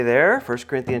There, 1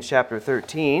 Corinthians chapter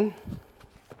 13.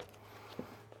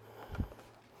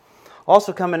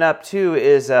 Also coming up too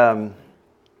is we're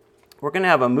going to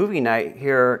have a movie night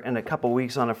here in a couple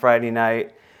weeks on a Friday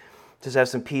night. Just have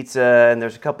some pizza, and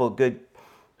there's a couple of good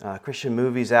Christian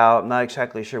movies out. I'm not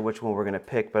exactly sure which one we're going to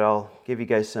pick, but I'll give you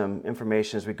guys some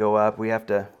information as we go up. We have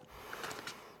to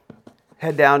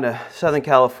head down to Southern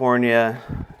California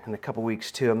in a couple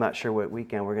weeks too. I'm not sure what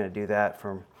weekend we're going to do that,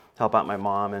 for help out my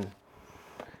mom and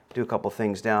do a couple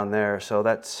things down there. So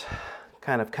that's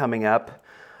kind of coming up.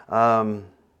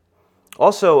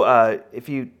 Also, if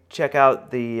you check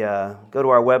out go to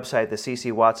our website, the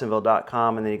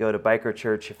ccwatsonville.com, and then you go to Biker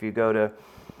Church. If you go to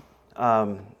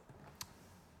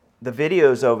the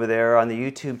videos over there on the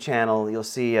YouTube channel, you'll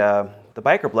see the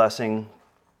Biker Blessing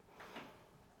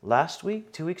last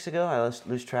week, 2 weeks ago. I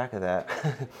lose track of that.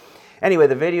 Anyway,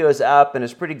 the video is up and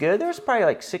it's pretty good. There's probably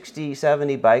like 60,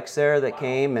 70 bikes there that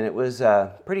came, and it was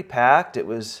pretty packed. It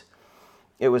was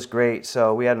great.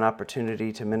 So we had an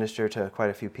opportunity to minister to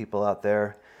quite a few people out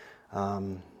there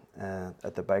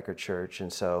at the Biker Church.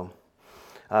 And so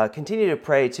continue to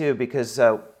pray too, because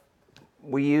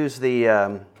we use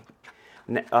the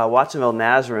Watsonville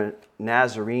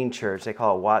Nazarene Church. They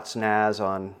call it Watts Naz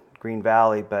on Green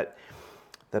Valley, but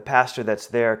the pastor that's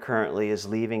there currently is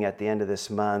leaving at the end of this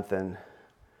month, and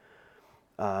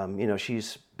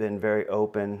she's been very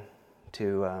open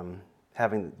to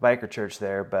having the Biker Church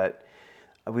there, but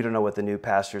we don't know what the new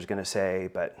pastor is going to say.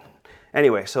 But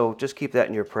anyway, so just keep that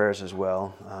in your prayers as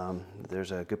well.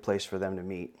 There's a good place for them to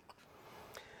meet.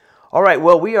 All right,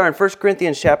 well, we are in 1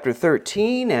 Corinthians chapter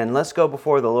 13, and let's go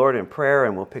before the Lord in prayer,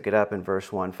 and we'll pick it up in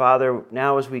verse 1. Father,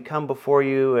 now as we come before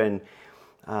you, and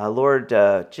Lord,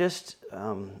 just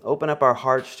open up our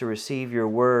hearts to receive your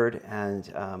word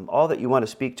and all that you want to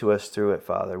speak to us through it,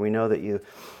 Father. We know that you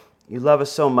love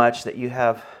us so much, that you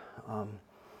have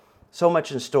so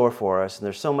much in store for us, and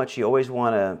there's so much you always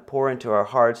want to pour into our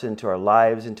hearts, into our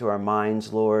lives, into our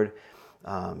minds, Lord.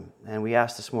 And we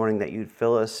ask this morning that you'd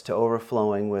fill us to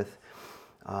overflowing with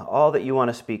all that you want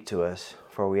to speak to us,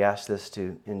 for we ask this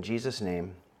in Jesus'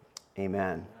 name.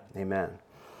 Amen. Amen.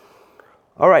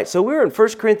 All right, so we're in 1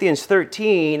 Corinthians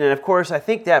 13, and of course, I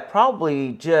think that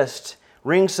probably just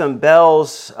rings some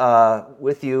bells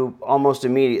with you almost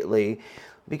immediately,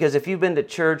 because if you've been to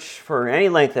church for any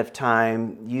length of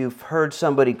time, you've heard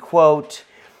somebody quote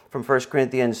from 1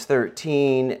 Corinthians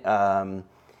 13.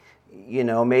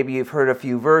 Maybe you've heard a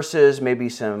few verses, maybe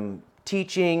some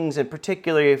teachings, and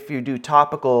particularly if you do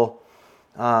topical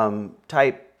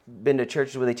been to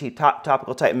churches where they teach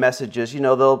topical type messages,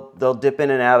 they'll dip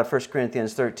in and out of 1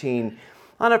 Corinthians 13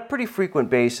 on a pretty frequent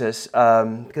basis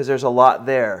because there's a lot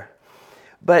there.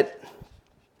 But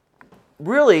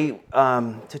really,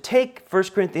 to take 1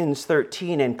 Corinthians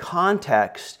 13 in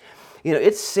context,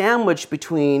 it's sandwiched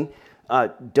between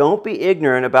don't be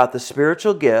ignorant about the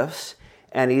spiritual gifts,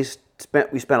 and we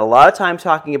spent a lot of time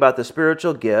talking about the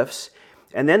spiritual gifts,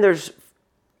 and then there's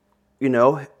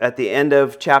at the end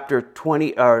of chapter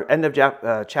 20, or end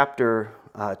of chapter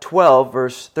 12,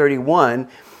 verse 31,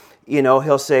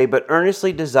 he'll say, "But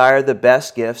earnestly desire the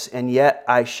best gifts, and yet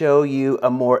I show you a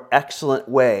more excellent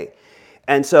way."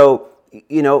 And so,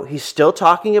 he's still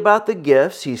talking about the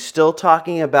gifts. He's still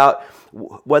talking about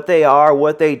what they are,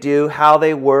 what they do, how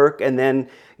they work. And then,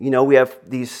 we have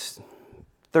these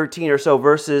 13 or so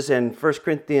verses in 1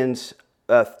 Corinthians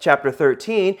chapter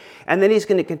 13, and then he's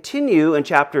going to continue in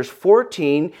chapters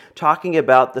 14 talking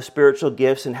about the spiritual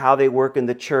gifts and how they work in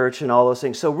the church and all those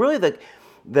things. So really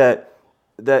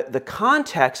the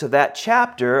context of that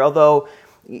chapter, although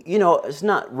it's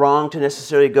not wrong to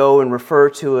necessarily go and refer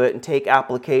to it and take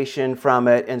application from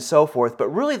it and so forth, but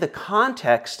really the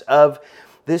context of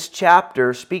this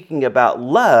chapter speaking about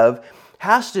love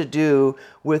has to do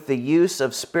with the use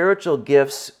of spiritual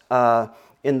gifts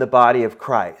in the body of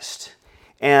Christ.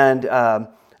 And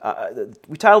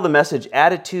we titled the message,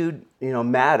 Attitude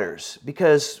Matters,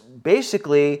 because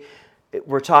basically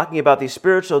we're talking about these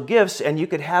spiritual gifts, and you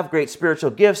could have great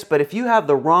spiritual gifts, but if you have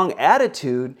the wrong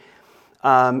attitude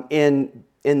in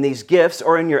these gifts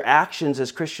or in your actions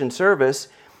as Christian service,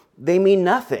 they mean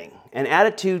nothing. And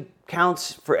attitude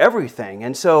counts for everything.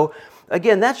 And so,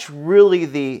 again, that's really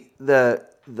the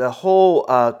whole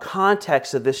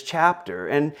context of this chapter.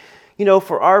 And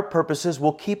for our purposes,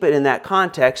 we'll keep it in that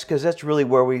context because that's really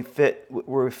where we fit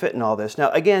in all this. Now,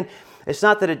 again, it's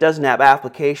not that it doesn't have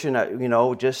application.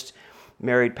 Just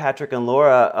married Patrick and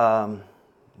Laura a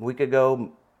week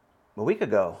ago,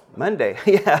 Monday.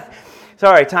 Yeah.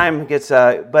 Sorry, time gets,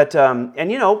 I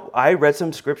read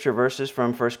some scripture verses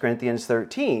from 1 Corinthians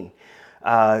 13.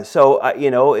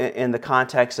 In the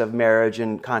context of marriage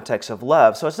and context of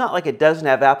love. So it's not like it doesn't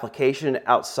have application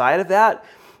outside of that,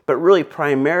 but really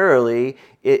primarily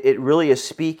it really is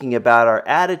speaking about our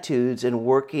attitudes and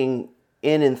working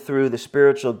in and through the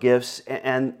spiritual gifts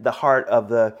and the heart of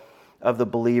the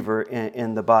believer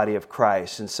in the body of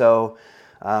Christ. And so,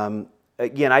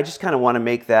 again, I just kind of want to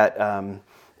make that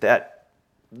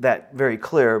very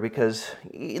clear, because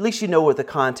at least you know what the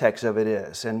context of it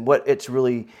is and what it's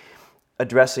really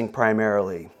addressing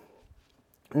primarily.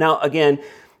 Now, again,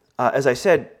 as I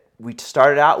said, we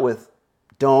started out with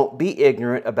don't be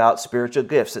ignorant about spiritual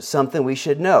gifts. It's something we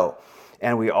should know.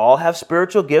 And we all have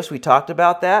spiritual gifts. We talked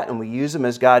about that, and we use them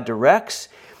as God directs.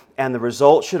 And the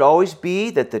result should always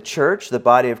be that the church, the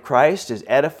body of Christ, is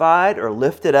edified or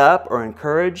lifted up or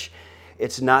encouraged.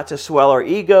 It's not to swell our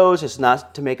egos. It's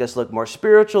not to make us look more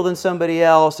spiritual than somebody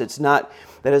else. That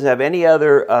doesn't have any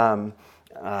other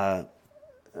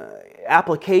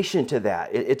application to that.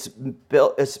 It's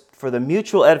for the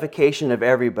mutual edification of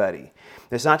everybody.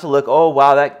 It's not to look, oh,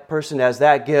 wow, that person has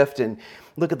that gift, and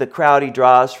look at the crowd he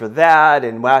draws for that,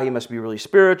 and wow, he must be really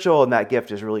spiritual, and that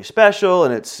gift is really special,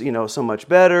 and it's so much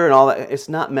better, and all that. It's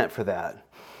not meant for that.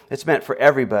 It's meant for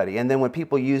everybody. And then when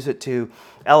people use it to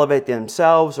elevate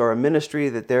themselves or a ministry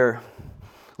that they're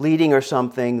leading or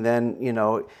something, then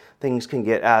things can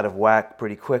get out of whack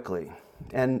pretty quickly.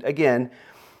 And again,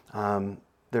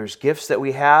 there's gifts that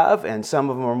we have, and some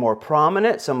of them are more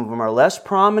prominent, some of them are less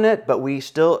prominent, but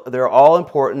they're all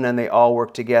important, and they all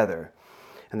work together.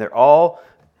 And they're all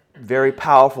very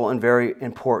powerful and very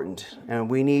important. And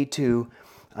we need to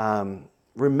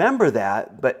remember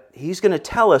that, but he's going to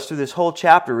tell us through this whole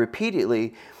chapter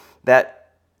repeatedly that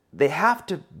they have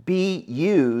to be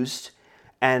used,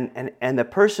 and the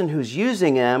person who's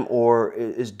using them or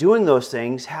is doing those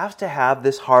things has to have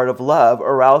this heart of love,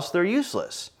 or else they're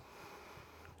useless.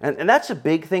 And that's a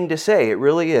big thing to say. It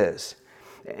really is.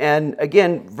 And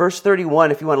again, verse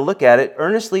 31, if you want to look at it,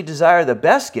 earnestly desire the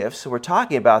best gifts. So we're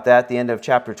talking about that at the end of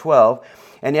chapter 12.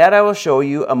 And yet I will show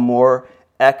you a more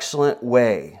excellent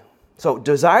way. So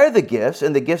desire the gifts,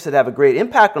 and the gifts that have a great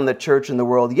impact on the church and the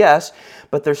world, yes,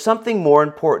 but there's something more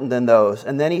important than those.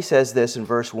 And then he says this in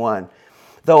verse 1,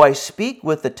 though I speak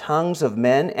with the tongues of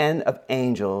men and of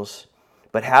angels,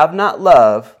 but have not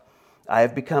love, I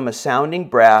have become a sounding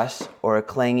brass or a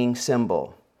clanging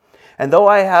cymbal. And though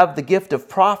I have the gift of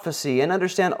prophecy and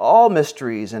understand all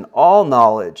mysteries and all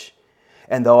knowledge,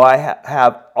 and though I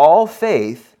have all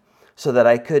faith so that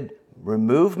I could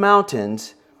remove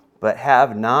mountains, but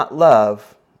have not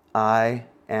love, I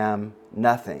am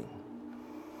nothing.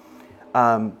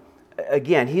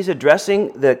 Again, he's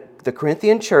addressing the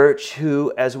Corinthian church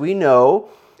who, as we know,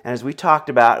 and as we talked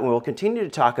about, and we'll continue to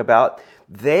talk about,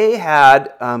 they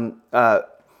had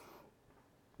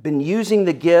been using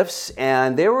the gifts,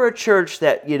 and they were a church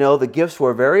that, the gifts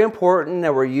were very important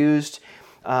and were used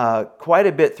quite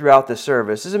a bit throughout the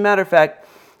service. As a matter of fact,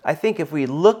 I think if we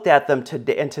looked at them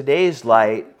in today's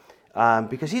light,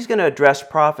 because he's going to address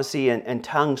prophecy and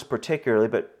tongues particularly,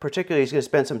 but particularly he's going to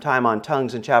spend some time on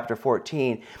tongues in chapter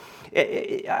 14.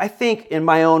 I think, in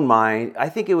my own mind, I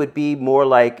think it would be more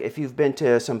like if you've been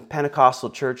to some Pentecostal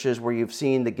churches where you've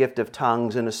seen the gift of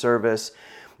tongues in a service,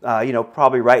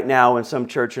 probably right now in some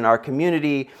church in our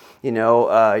community,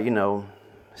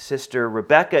 Sister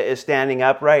Rebecca is standing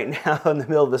up right now in the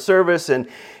middle of the service and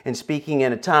speaking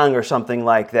in a tongue or something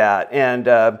like that. And,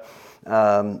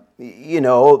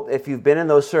 if you've been in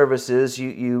those services,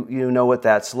 you know what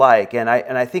that's like. And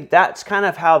I think that's kind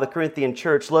of how the Corinthian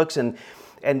church looks. And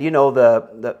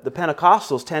the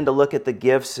Pentecostals tend to look at the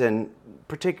gifts, and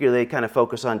particularly kind of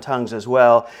focus on tongues as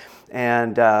well.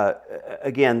 And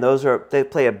again, they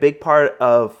play a big part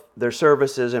of their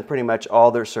services and pretty much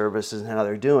all their services and how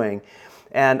they're doing.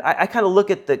 And I kind of look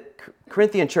at the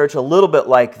Corinthian church a little bit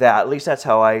like that. At least that's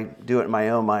how I do it in my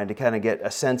own mind, to kind of get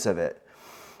a sense of it.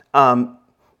 That's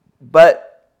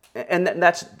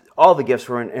all the gifts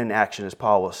were in action, as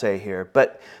Paul will say here.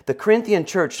 But the Corinthian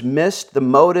church missed the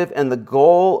motive and the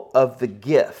goal of the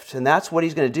gift, and that's what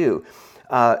he's going to do.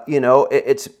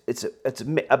 It's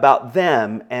about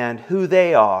them and who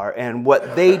they are and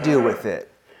what they do with it.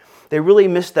 They really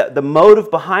missed the motive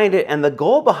behind it and the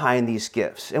goal behind these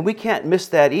gifts, and we can't miss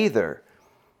that either.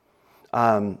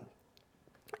 Again,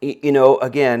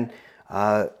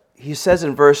 he says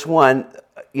in verse 1,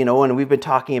 and we've been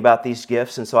talking about these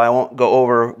gifts, and so I won't go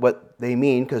over what they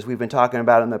mean because we've been talking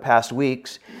about it in the past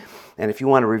weeks. And if you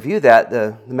want to review that,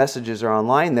 the messages are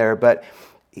online there. But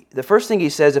the first thing he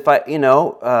says,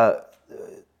 though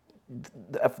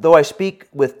I speak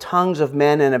with tongues of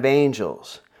men and of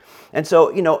angels. And so,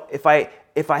 if I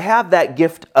have that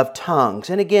gift of tongues,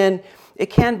 and again, it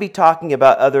can be talking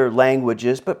about other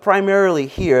languages, but primarily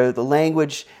here, the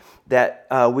language that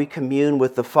we commune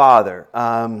with the Father.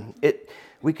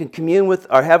 We can commune with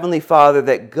our Heavenly Father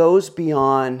that goes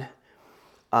beyond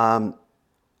what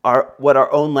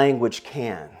our own language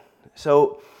can.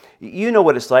 So you know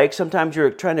what it's like. Sometimes you're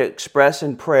trying to express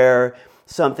in prayer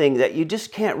something that you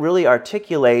just can't really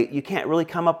articulate. You can't really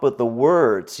come up with the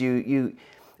words.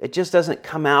 It just doesn't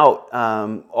come out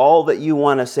all that you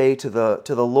want to say to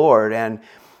the Lord. And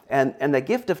the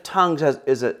gift of tongues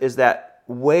is that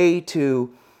way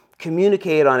to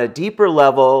communicate on a deeper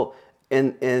level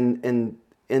in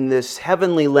this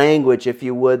heavenly language, if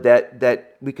you would,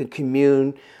 that we can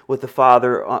commune with the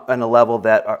Father on a level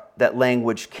that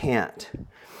language can't.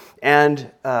 And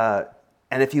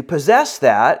if you possess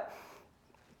that,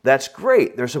 that's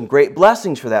great. There's some great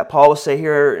blessings for that. Paul will say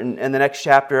here in the next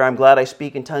chapter, I'm glad I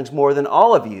speak in tongues more than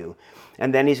all of you.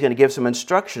 And then he's going to give some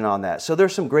instruction on that. So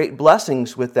there's some great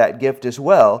blessings with that gift as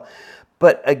well.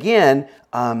 But again,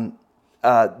 that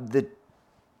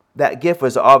gift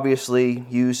was obviously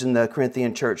used in the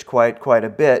Corinthian church quite a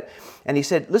bit. And he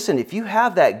said, listen, if you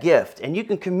have that gift and you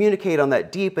can communicate on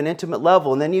that deep and intimate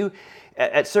level, and then you,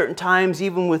 at certain times,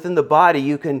 even within the body,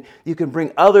 you can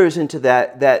bring others into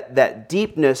that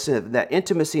deepness, that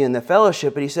intimacy and the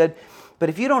fellowship. But he said, but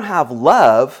if you don't have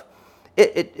love,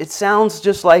 it sounds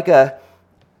just like a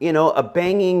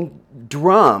banging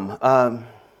drum.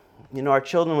 Our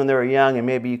children when they were young, and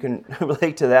maybe you can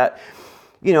relate to that.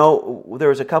 There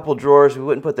was a couple drawers we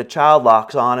wouldn't put the child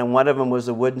locks on, and one of them was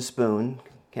a wooden spoon.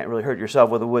 Can't really hurt yourself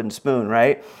with a wooden spoon,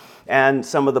 right? And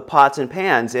some of the pots and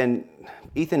pans. And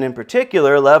Ethan in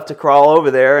particular loved to crawl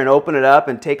over there and open it up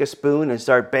and take a spoon and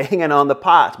start banging on the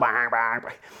pots. I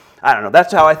don't know.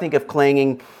 That's how I think of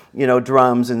clanging,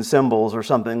 drums and cymbals or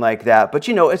something like that. But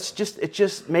it's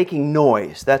just making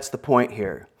noise. That's the point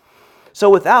here. So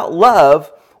without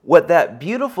love, what that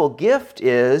beautiful gift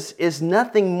is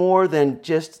nothing more than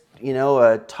just,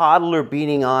 a toddler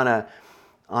beating on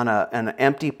an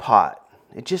empty pot.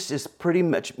 It just is pretty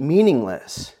much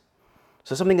meaningless.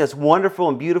 So something that's wonderful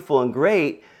and beautiful and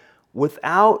great,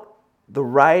 without the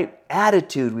right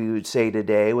attitude, we would say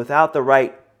today, without the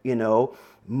right,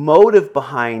 motive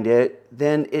behind it,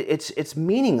 then it's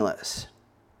meaningless.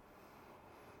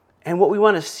 And what we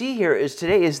want to see here is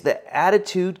the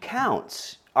attitude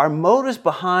counts. Our motives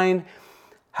behind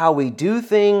how we do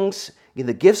things,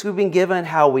 the gifts we've been given,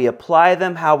 how we apply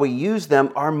them, how we use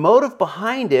them, our motive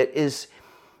behind it is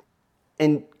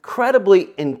incredibly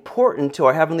important to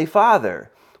our Heavenly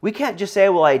Father. We can't just say,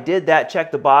 well, I did that,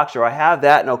 check the box, or I have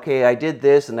that, and okay, I did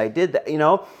this, and I did that.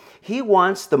 He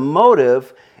wants the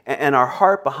motive and our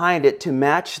heart behind it to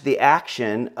match the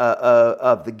action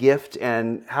of the gift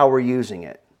and how we're using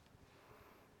it.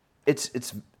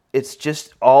 It's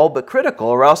just all but critical,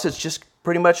 or else it's just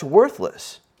pretty much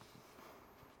worthless.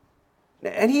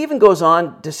 And he even goes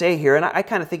on to say here, and I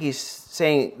kind of think he's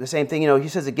saying the same thing. He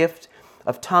says the gift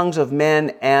of tongues of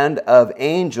men and of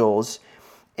angels.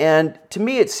 And to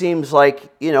me, it seems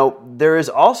like, there is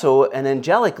also an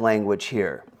angelic language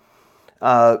here.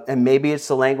 And maybe it's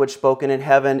the language spoken in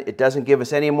heaven. It doesn't give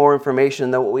us any more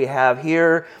information than what we have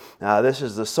here. This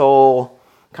is the sole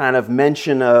kind of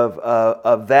mention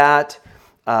of that.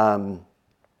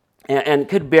 And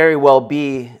could very well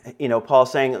be, Paul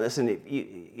saying,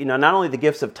 listen, not only the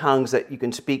gifts of tongues that you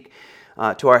can speak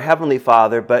to our Heavenly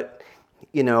Father, but,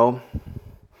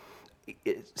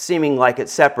 seeming like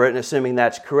it's separate and assuming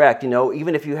that's correct,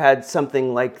 even if you had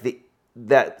something like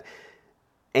that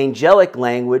angelic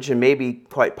language and maybe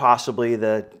quite possibly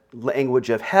the language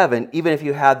of heaven, even if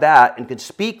you had that and could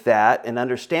speak that and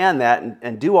understand that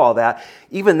and do all that,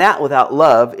 even that without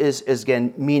love is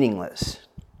again meaningless.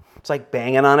 It's like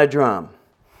banging on a drum,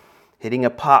 hitting a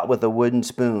pot with a wooden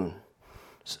spoon.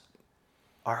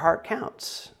 Our heart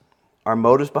counts. Our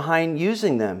motives behind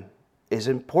using them is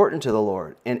important to the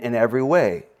Lord in every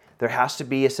way. There has to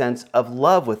be a sense of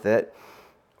love with it,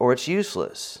 or it's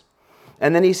useless.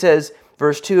 And then he says,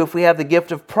 verse 2, if we have the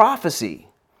gift of prophecy,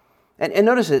 and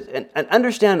notice it, and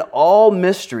understand all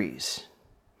mysteries.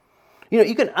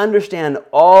 You can understand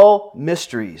all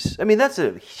mysteries. I mean, that's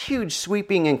a huge,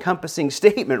 sweeping, encompassing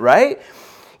statement, right?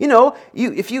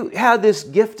 If you have this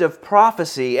gift of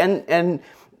prophecy, and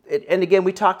again,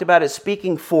 we talked about it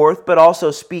speaking forth, but also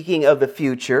speaking of the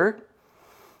future.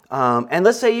 And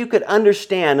let's say you could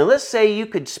understand, and let's say you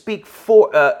could speak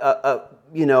for,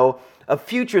 of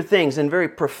future things in very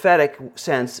prophetic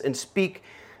sense, and speak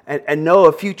and know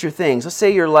of future things. Let's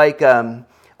say you're like an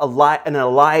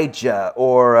Elijah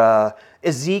or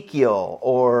Ezekiel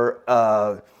or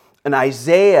an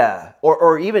Isaiah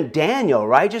or even Daniel,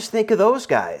 right? Just think of those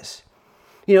guys.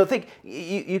 Think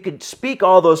you could speak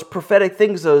all those prophetic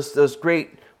things those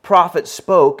great prophets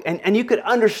spoke, and you could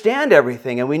understand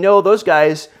everything. And we know those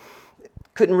guys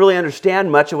couldn't really understand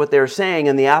much of what they were saying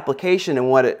and the application and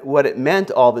what it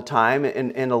meant all the time,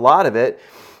 and a lot of it.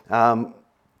 And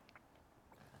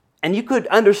you could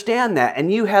understand that,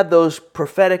 and you had those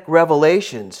prophetic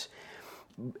revelations,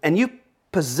 and you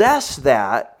possessed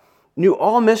that, knew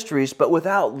all mysteries, but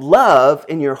without love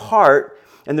in your heart.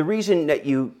 And the reason that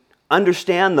you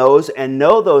understand those and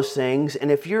know those things, and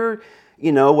if you're,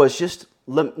 was just,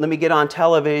 let me get on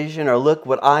television, or look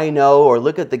what I know, or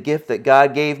look at the gift that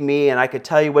God gave me, and I could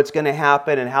tell you what's going to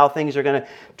happen and how things are going to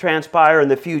transpire in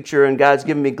the future, and God's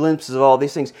given me glimpses of all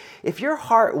these things. If your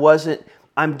heart wasn't,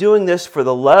 I'm doing this for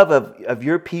the love of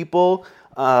your people,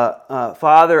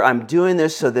 Father, I'm doing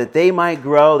this so that they might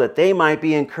grow, that they might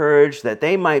be encouraged, that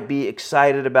they might be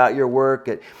excited about your work.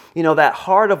 That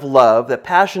heart of love, that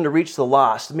passion to reach the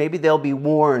lost, maybe they'll be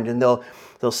warned, and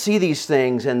they'll see these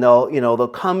things, and they'll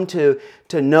come to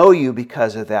know you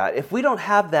because of that. If we don't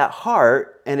have that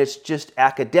heart, and it's just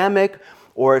academic,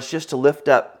 or it's just to lift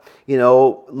up,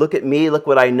 look at me, look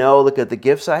what I know, look at the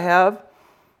gifts I have,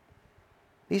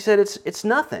 he said it's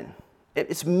nothing.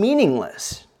 It's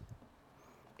meaningless.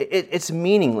 It's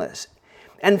meaningless.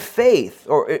 And faith,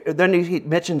 or then he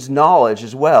mentions knowledge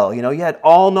as well. You had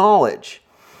all knowledge.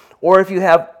 Or if you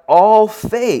have all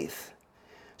faith,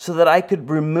 so that I could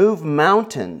remove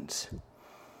mountains.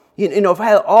 If I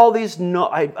had all these,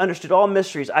 I understood all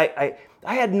mysteries. I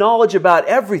had knowledge about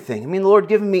everything. The Lord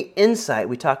given me insight.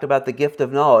 We talked about the gift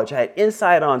of knowledge. I had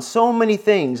insight on so many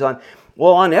things, on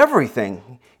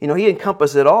everything. He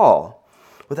encompassed it all.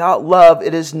 Without love,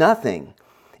 it is nothing.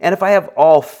 And if I have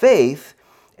all faith,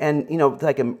 and,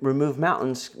 I can remove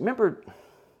mountains. Remember,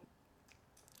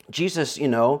 Jesus,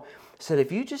 said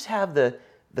if you just have the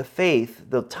faith,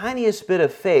 the tiniest bit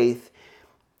of faith,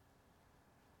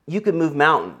 you can move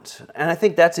mountains. And I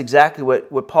think that's exactly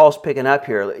what Paul's picking up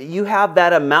here. You have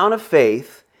that amount of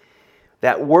faith,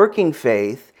 that working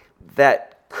faith,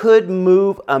 that could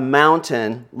move a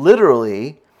mountain,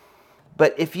 literally.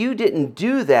 But if you didn't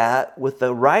do that with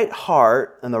the right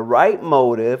heart and the right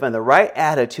motive and the right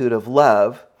attitude of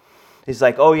love, he's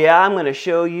like, oh yeah, I'm going to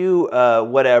show you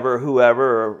whatever,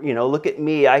 whoever, or, look at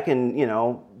me, I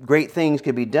can, great things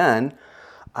could be done.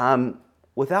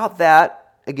 Without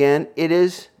that, again, it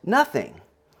is nothing.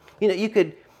 You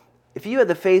could, if you had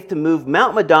the faith to move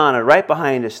Mount Madonna right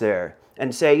behind us there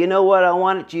and say, you know what, I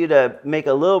wanted you to make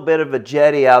a little bit of a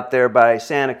jetty out there by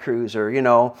Santa Cruz, or,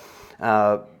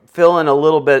 fill in a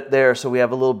little bit there so we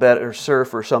have a little better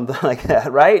surf or something like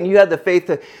that, right? And you had the faith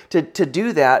to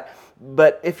do that.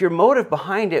 But if your motive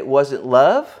behind it wasn't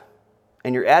love,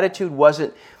 and your attitude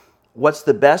wasn't what's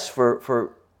the best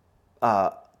for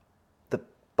the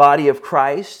body of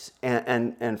Christ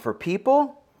and for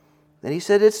people, then he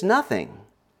said it's nothing.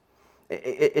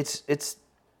 It's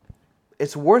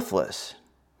worthless.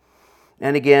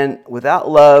 And again, without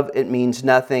love, it means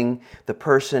nothing. The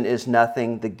person is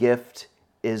nothing. The gift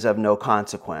is of no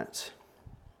consequence.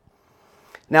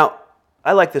 Now,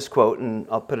 I like this quote, and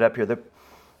I'll put it up here.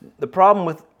 The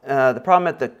problem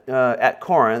at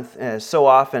Corinth, as so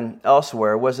often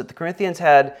elsewhere, was that the Corinthians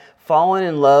had fallen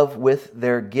in love with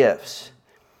their gifts.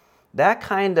 That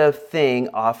kind of thing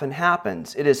often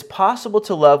happens. It is possible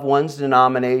to love one's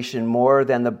denomination more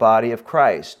than the body of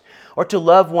Christ, or to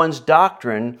love one's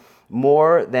doctrine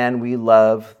more than we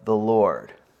love the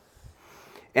Lord.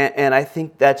 And I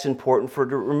think that's important to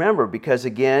remember, because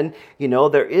again,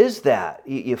 there is that.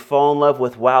 You fall in love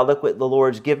with, wow, look what the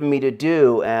Lord's given me to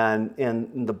do, and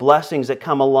the blessings that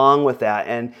come along with that.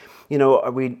 And,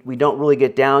 we don't really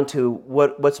get down to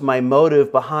what's my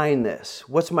motive behind this?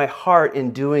 What's my heart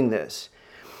in doing this?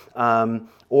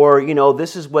 Or,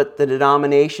 this is what the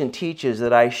denomination teaches,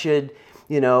 that I should,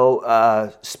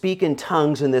 speak in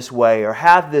tongues in this way, or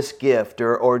have this gift,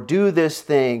 or do this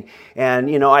thing.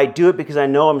 And, I do it because I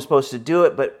know I'm supposed to do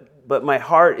it, but my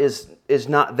heart is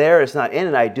not there, it's not in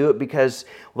it. I do it because,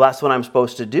 well, that's what I'm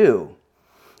supposed to do.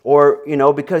 Or,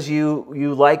 because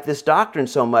you like this doctrine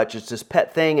so much, it's this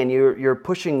pet thing, and you're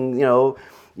pushing,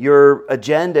 your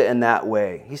agenda in that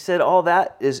way. He said all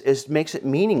that is makes it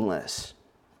meaningless.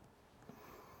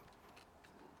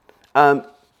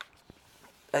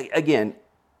 Again,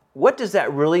 what does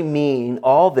that really mean,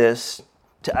 all this,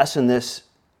 to us in this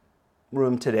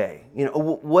room today?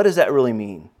 What does that really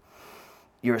mean?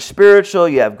 You're spiritual,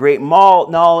 you have great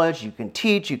knowledge, you can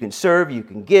teach, you can serve, you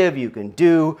can give, you can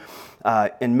do.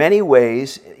 In many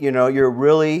ways, you're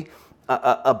really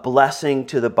a blessing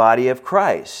to the body of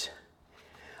Christ.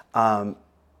 But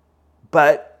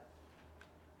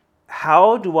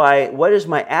what is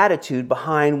my attitude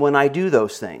behind when I do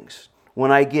those things?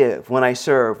 When I give, when I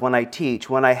serve, when I teach,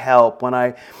 when I help, when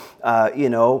I,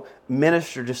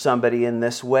 minister to somebody in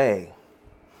this way.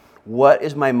 What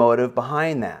is my motive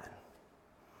behind that?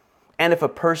 And if a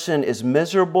person is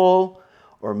miserable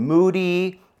or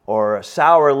moody or a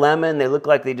sour lemon, they look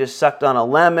like they just sucked on a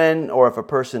lemon, or if a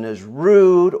person is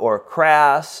rude or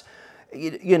crass,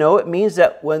 it means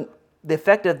that when the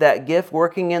effect of that gift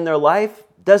working in their life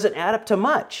doesn't add up to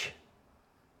much.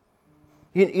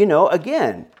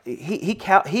 Again,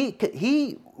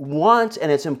 he wants,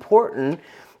 and it's important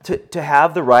to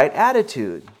have the right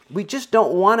attitude. We just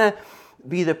don't want to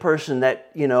be the person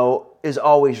that, is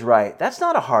always right. That's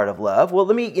not a heart of love. Well,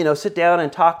 let me, sit down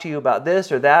and talk to you about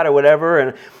this or that or whatever.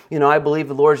 And, I believe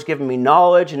the Lord's given me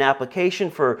knowledge and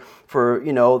application for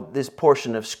this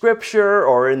portion of Scripture,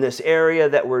 or in this area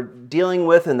that we're dealing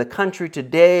with in the country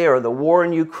today, or the war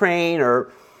in Ukraine,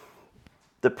 or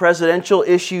the presidential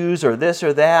issues, or this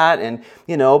or that. And,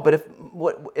 but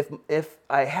if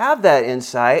I have that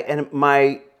insight and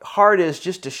my heart is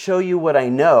just to show you what I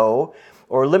know,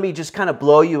 or let me just kind of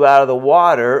blow you out of the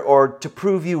water, or to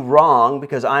prove you wrong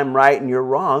because I'm right and you're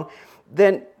wrong,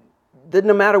 then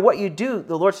no matter what you do,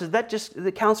 the Lord says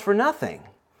that counts for nothing.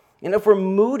 If we're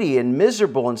moody and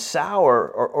miserable and sour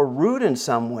or rude in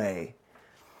some way,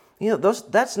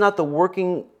 that's not the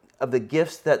working of the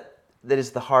gifts that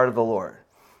is the heart of the Lord.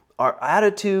 Our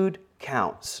attitude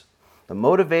counts. The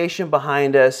motivation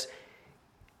behind us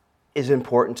is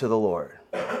important to the Lord.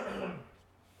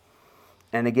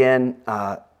 And again,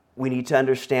 we need to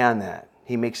understand that.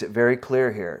 He makes it very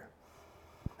clear here.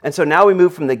 And so now we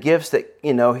move from the gifts that,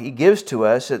 He gives to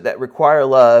us that require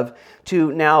love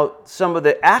to now some of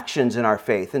the actions in our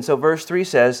faith. And so verse 3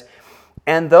 says,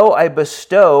 "And though I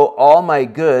bestow all my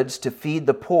goods to feed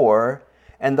the poor,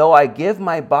 and though I give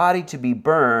my body to be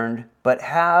burned, but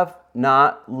have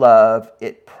not love,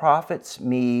 it profits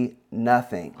me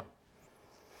nothing."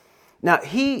 Now,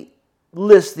 he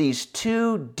lists these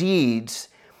two deeds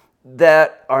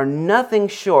that are nothing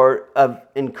short of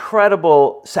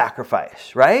incredible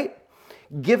sacrifice, right?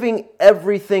 Giving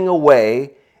everything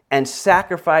away and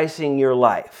sacrificing your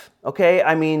life. Okay?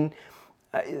 I mean,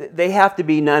 they have to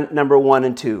be number 1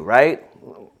 and 2, right?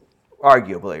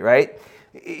 Arguably, right?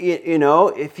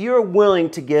 If you're willing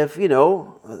to give,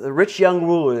 the rich young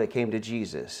ruler that came to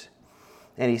Jesus,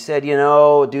 and he said,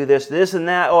 do this and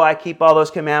that. Oh, I keep all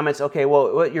those commandments. Okay,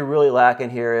 well, what you're really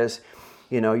lacking here is,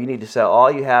 you need to sell all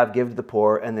you have, give to the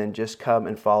poor, and then just come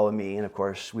and follow me. And of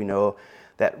course, we know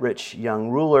that rich young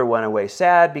ruler went away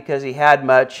sad because he had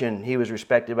much and he was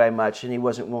respected by much, and he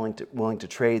wasn't willing to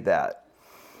trade that.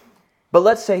 But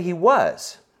let's say he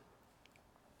was.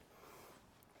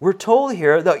 We're told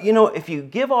here that, if you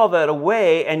give all that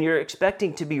away and you're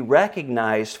expecting to be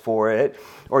recognized for it,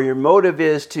 or your motive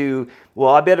is to, well,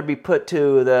 I better be put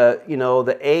to the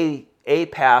A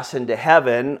pass into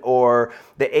heaven, or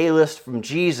the A list from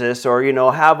Jesus, or,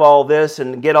 have all this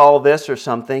and get all this or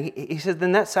something, he said,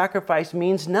 then that sacrifice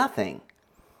means nothing.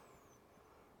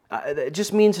 It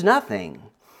just means nothing.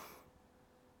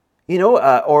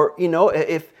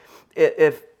 If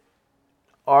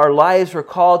our lives were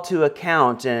called to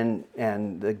account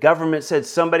and the government said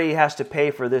somebody has to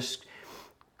pay for this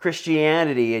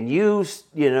Christianity, and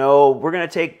we're going to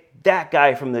take that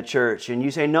guy from the church, and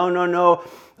you say, no,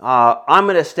 I'm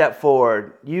going to step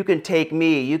forward. You can take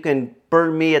me. You can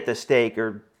burn me at the stake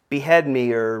or behead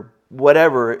me or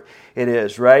whatever it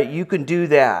is, right? You can do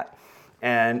that.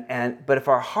 But if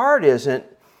our heart isn't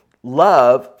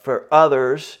love for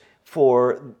others,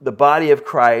 for the body of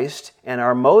Christ, and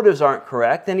our motives aren't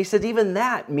correct, then he said even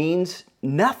that means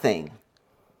nothing.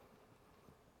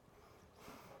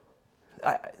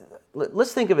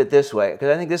 Let's think of it this way, because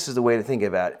I think this is the way to think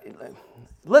about it.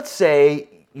 Let's say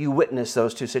you witnessed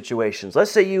those two situations.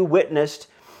 Let's say you witnessed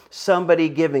somebody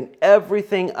giving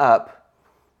everything up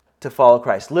to follow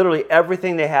Christ. Literally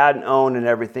everything they had and owned and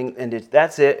everything, and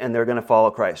that's it, and they're going to follow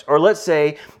Christ. Or let's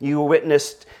say you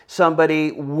witnessed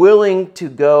somebody willing to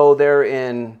go there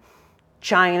in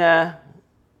China,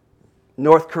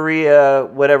 North Korea,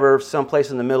 whatever, someplace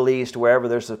in the Middle East, wherever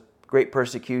there's a great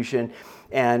persecution,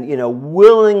 and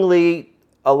willingly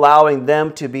allowing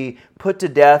them to be put to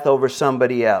death over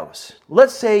somebody else.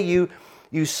 Let's say you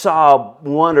saw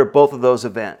one or both of those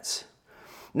events.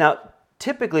 Now,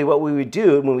 typically what we would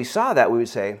do when we saw that, we would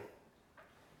say,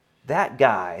 that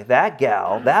guy, that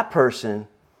gal, that person.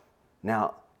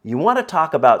 Now, you want to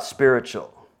talk about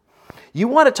spiritual. You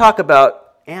want to talk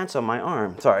about ants on my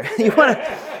arm. Sorry. You want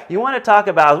to talk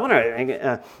about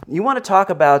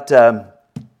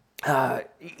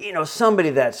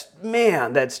somebody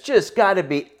that's just got to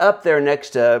be up there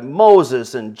next to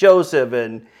Moses and Joseph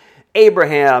and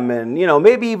Abraham and,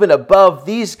 maybe even above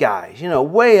these guys,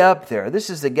 way up there. This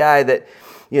is the guy that,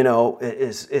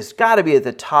 is got to be at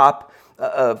the top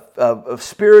of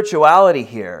spirituality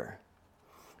here.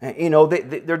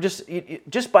 They're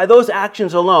just by those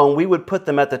actions alone, we would put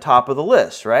them at the top of the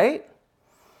list, right?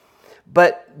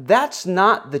 But that's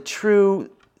not the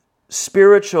true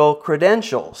spiritual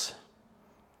credentials.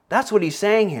 That's what he's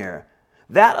saying here.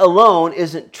 That alone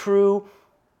isn't true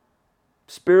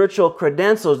spiritual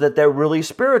credentials, that they're really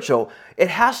spiritual. It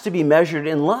has to be measured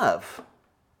in love,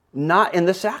 not in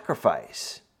the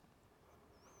sacrifice.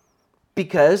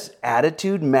 Because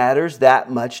attitude matters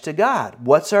that much to God.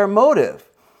 What's our motive?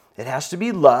 It has to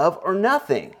be love or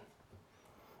nothing.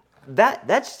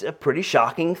 That's a pretty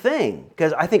shocking thing,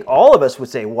 because I think all of us would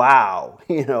say, wow,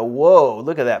 whoa,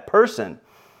 look at that person.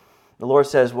 The Lord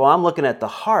says, well, I'm looking at the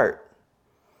heart,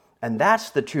 and that's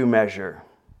the true measure,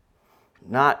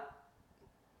 not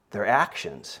their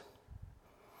actions.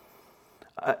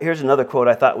 Here's another quote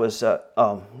I thought was,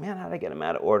 how did I get them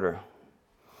out of order?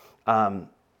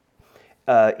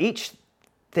 Each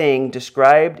thing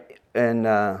described in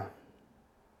 1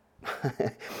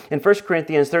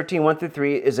 Corinthians 13,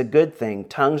 1-3 is a good thing.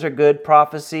 Tongues are good,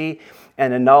 prophecy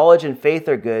and a knowledge and faith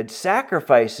are good.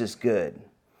 Sacrifice is good.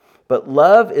 But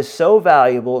love is so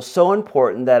valuable, so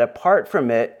important, that apart from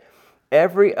it,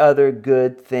 every other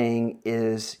good thing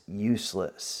is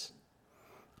useless.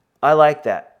 I like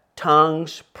that.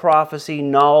 Tongues, prophecy,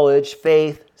 knowledge,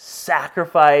 faith,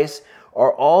 sacrifice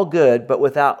are all good, but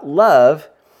without love,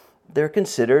 they're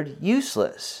considered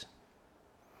useless.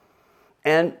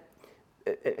 And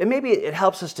maybe it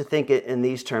helps us to think in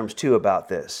these terms too about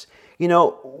this.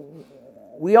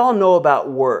 We all know about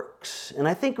works, and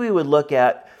I think we would look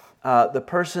at the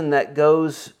person that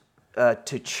goes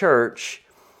to church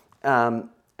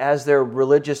as their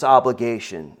religious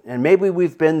obligation. And maybe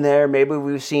we've been there, maybe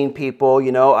we've seen people,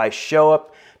 I show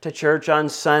up to church on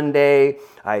Sunday,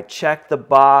 I check the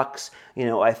box,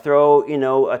 I throw,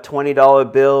 a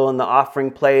 $20 bill in the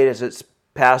offering plate as it's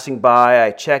passing by,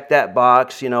 I check that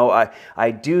box,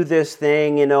 I do this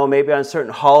thing, maybe on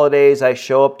certain holidays I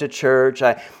show up to church,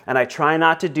 and I try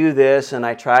not to do this, and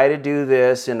I try to do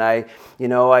this, and I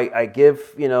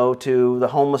give, to the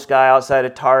homeless guy outside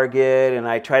of Target, and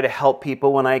I try to help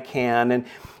people when I can. And,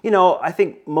 I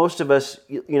think most of us,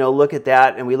 look at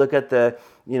that, and we look at the,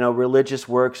 religious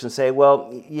works and say, well,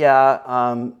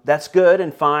 yeah, that's good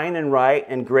and fine and right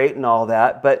and great and all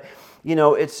that, but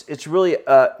it's really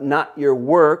not your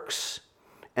works,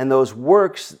 and those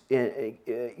works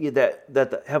that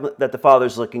the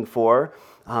Father's looking for.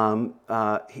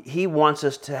 He wants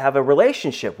us to have a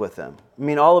relationship with Him. I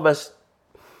mean, all of us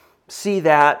see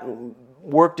that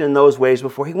worked in those ways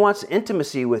before. He wants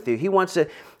intimacy with you. He wants to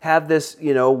have this,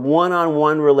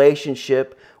 one-on-one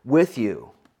relationship with you.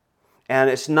 And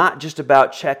it's not just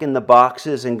about checking the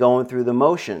boxes and going through the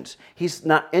motions. He's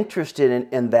not interested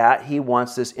in that. He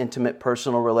wants this intimate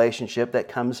personal relationship that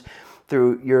comes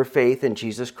through your faith in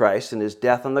Jesus Christ and His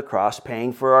death on the cross,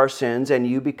 paying for our sins, and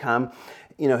you become,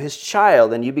 His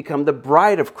child, and you become the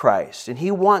bride of Christ. And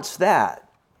He wants that.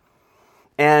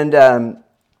 And, so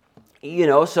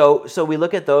we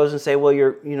look at those and say, well,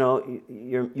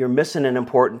 you're missing an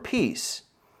important piece.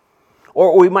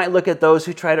 Or we might look at those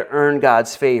who try to earn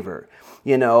God's favor,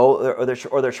 or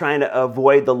they're trying to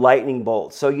avoid the lightning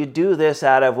bolt. So you do this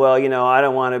out of, well, I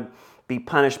don't want to be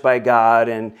punished by God,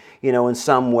 and in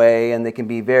some way, and they can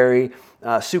be very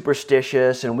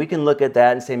superstitious, and we can look at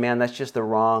that and say, man, that's just the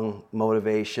wrong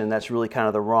motivation. That's really kind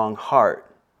of the wrong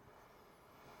heart.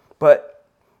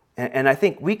 And I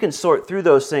think we can sort through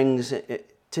those things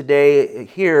today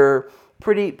here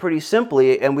pretty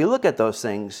simply, and we look at those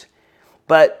things.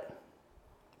 But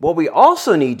what we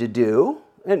also need to do,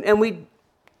 and we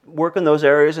work in those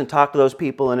areas and talk to those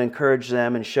people and encourage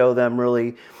them and show them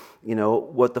really,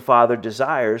 what the Father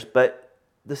desires. But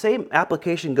the same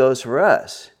application goes for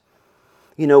us.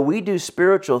 We do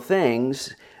spiritual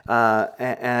things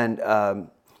and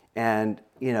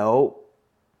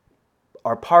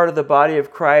are part of the body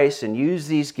of Christ and use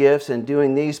these gifts and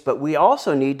doing these, but we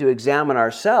also need to examine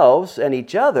ourselves and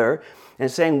each other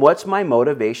and saying, what's my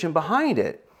motivation behind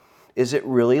it? Is it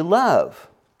really love?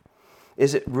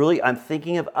 Is it really, I'm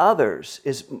thinking of others?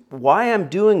 Is why I'm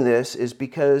doing this is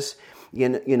because,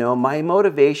 my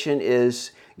motivation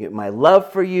is my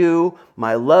love for you,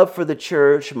 my love for the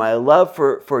church, my love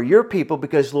for your people,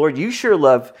 because, Lord, you sure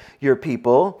love your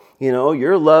people.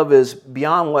 Your love is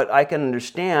beyond what I can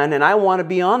understand, and I want to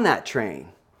be on that train.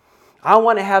 I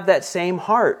want to have that same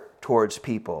heart towards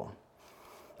people.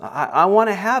 I want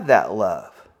to have that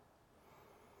love.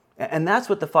 And that's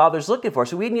what the Father's looking for.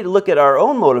 So we need to look at our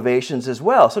own motivations as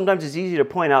well. Sometimes it's easy to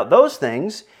point out those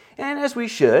things, and as we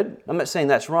should. I'm not saying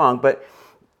that's wrong, but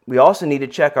we also need to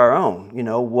check our own.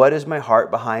 What is my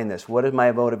heart behind this? What is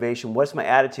my motivation? What's my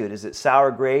attitude? Is it sour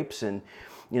grapes and,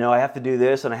 I have to do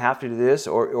this and I have to do this?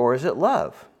 Or is it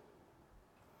love?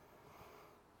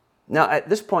 Now, at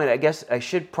this point, I guess I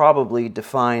should probably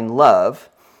define love,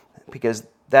 because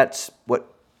that's what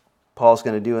Paul's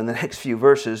going to do in the next few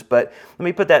verses. But let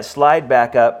me put that slide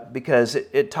back up, because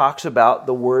it talks about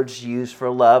the words used for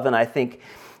love. And I think,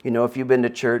 if you've been to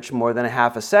church more than a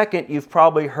half a second, you've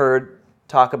probably heard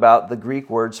talk about the Greek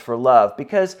words for love.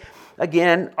 Because,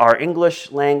 again, our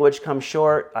English language comes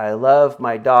short. I love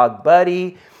my dog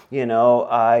Buddy.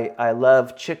 I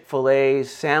love Chick-fil-A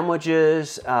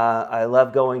sandwiches. I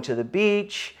love going to the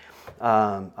beach.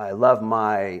 I love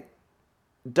my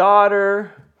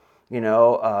daughter.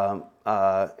 I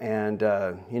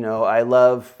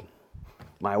love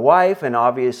my wife, and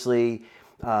obviously,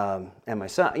 and my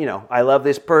son. I love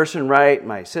this person, right?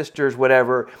 My sisters,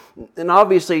 whatever. And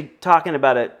obviously, talking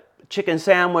about a chicken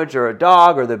sandwich or a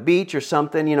dog or the beach or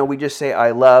something, we just say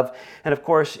I love. And of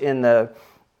course, in the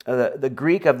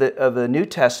Greek of the New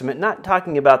Testament, not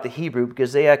talking about the Hebrew,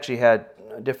 because they actually had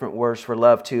different words for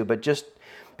love too, but just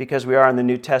because we are in the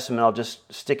New Testament, I'll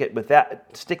just stick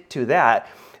to that.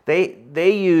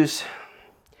 They use,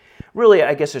 really,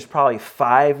 I guess there's probably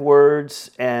 5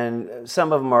 words, and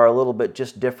some of them are a little bit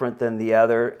just different than the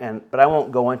other, but I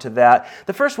won't go into that.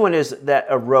 The first one is that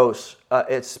eros.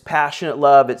 It's passionate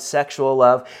love, it's sexual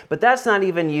love, but that's not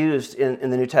even used in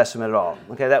the New Testament at all.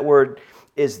 Okay, that word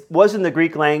was in the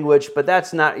Greek language, but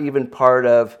that's not even part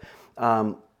of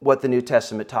what the New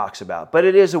Testament talks about. But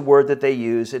it is a word that they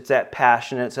use. It's that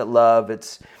passionate, it's that love,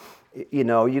 it's,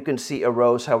 you can see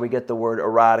eros, how we get the word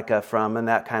erotica from, and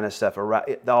that kind of stuff,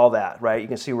 all that, right? You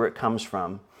can see where it comes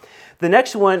from. The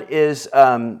next one is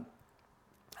phileo,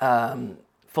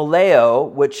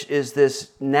 which is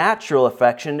this natural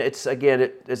affection. It's,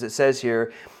 again, as it says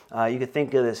here, you could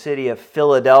think of the city of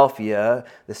Philadelphia,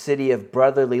 the city of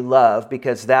brotherly love,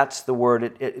 because that's the word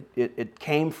it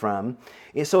came from.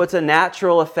 So it's a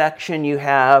natural affection you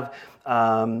have,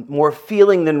 more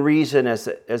feeling than reason, as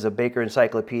a Baker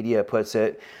Encyclopedia puts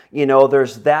it.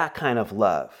 There's that kind of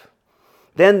love.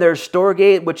 Then there's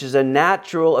storge, which is a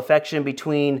natural affection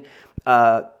between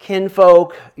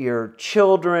kinfolk, your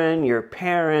children, your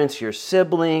parents, your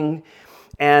sibling.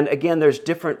 And again, there's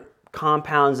different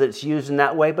compounds that's used in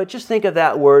that way, but just think of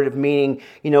that word of meaning,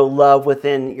 love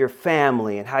within your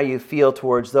family and how you feel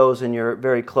towards those in your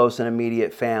very close and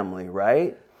immediate family,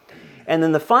 right? And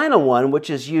then the final one, which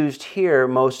is used here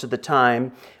most of the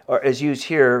time, or is used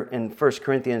here in 1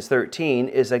 Corinthians 13,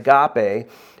 is agape.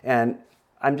 And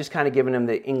I'm just kind of giving them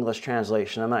the English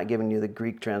translation. I'm not giving you the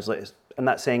Greek translation. I'm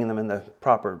not saying them in the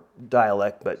proper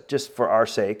dialect, but just for our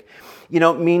sake.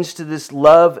 It means to this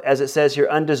love, as it says here,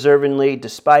 undeservingly,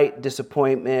 despite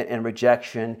disappointment and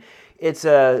rejection. It's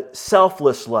a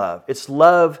selfless love. It's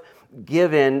love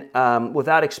given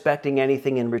without expecting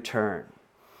anything in return.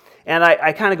 And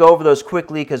I kind of go over those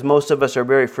quickly because most of us are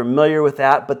very familiar with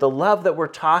that. But the love that we're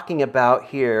talking about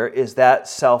here is that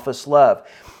selfless love.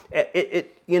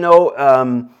 It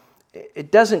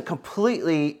doesn't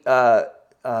completely.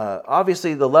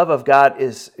 Obviously, the love of God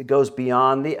goes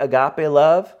beyond the agape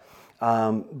love,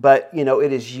 but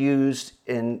it is used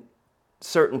in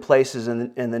certain places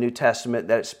in the New Testament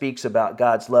that it speaks about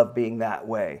God's love being that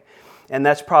way, and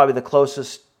that's probably the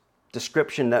closest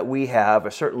description that we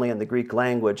have, certainly in the Greek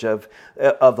language, of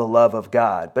the love of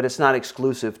God. But it's not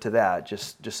exclusive to that,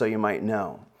 just so you might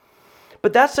know.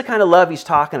 But that's the kind of love he's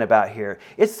talking about here.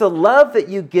 It's the love that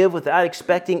you give without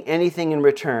expecting anything in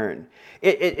return.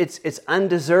 It's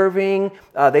undeserving.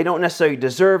 They don't necessarily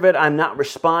deserve it. I'm not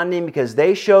responding because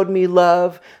they showed me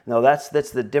love. No, that's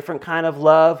the different kind of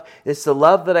love. It's the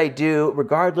love that I do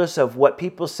regardless of what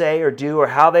people say or do or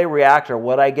how they react or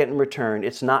what I get in return.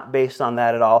 It's not based on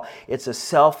that at all. It's a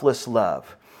selfless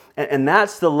love. And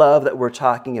that's the love that we're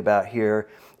talking about here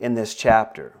in this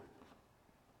chapter.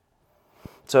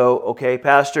 So, okay,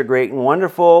 Pastor, great and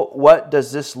wonderful. What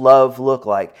does this love look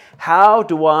like? How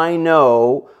do I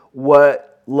know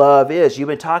what love is? You've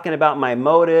been talking about my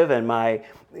motive and my,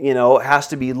 it has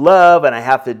to be love and I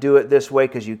have to do it this way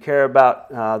because you care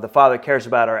about, the Father cares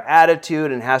about our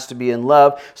attitude and has to be in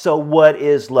love. So what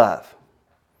is love?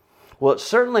 Well, it's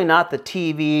certainly not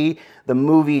the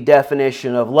movie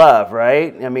definition of love,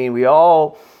 right? I mean, we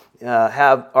all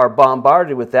are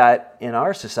bombarded with that in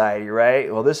our society,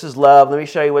 right? Well, this is love. Let me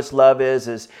show you what love is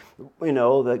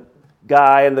the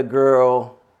guy and the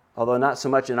girl although not so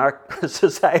much in our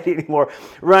society anymore,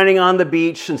 running on the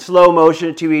beach in slow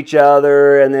motion to each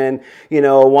other and then,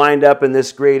 wind up in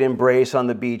this great embrace on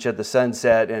the beach at the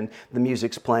sunset and the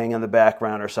music's playing in the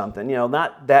background or something.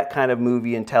 Not that kind of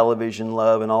movie and television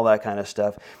love and all that kind of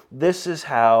stuff. This is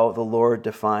how the Lord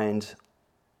defines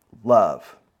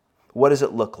love. What does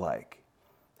it look like?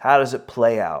 How does it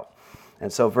play out?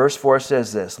 And so verse 4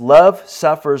 says this, love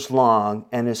suffers long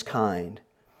and is kind.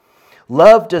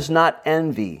 Love does not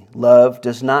envy. Love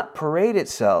does not parade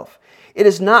itself. It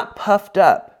is not puffed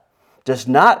up, does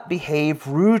not behave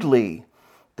rudely,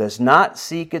 does not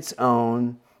seek its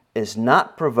own, is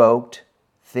not provoked,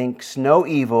 thinks no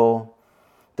evil,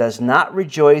 does not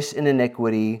rejoice in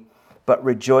iniquity, but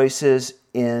rejoices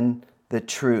in the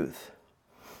truth.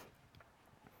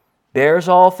 Bears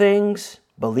all things,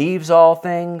 believes all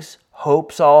things,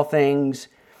 hopes all things,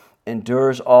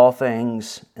 endures all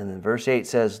things. And then verse 8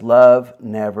 says, love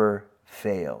never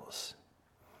fails.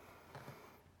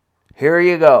 Here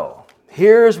you go.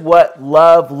 Here's what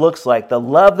love looks like. The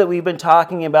love that we've been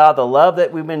talking about, the love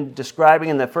that we've been describing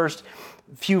in the first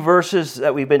few verses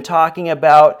that we've been talking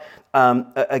about.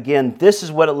 Again, this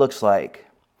is what it looks like.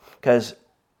 Because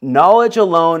knowledge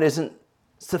alone isn't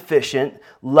sufficient.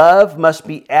 Love must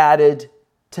be added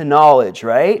to knowledge,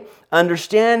 right?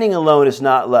 Understanding alone is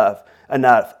not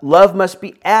enough. Love must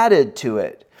be added to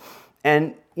it.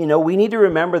 And, we need to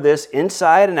remember this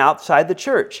inside and outside the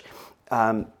church.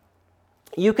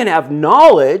 You can have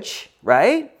knowledge,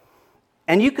 right?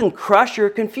 And you can crush or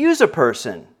confuse a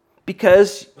person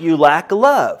because you lack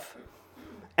love.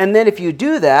 And then if you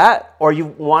do that, or you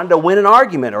want to win an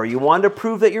argument, or you want to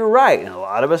prove that you're right, and a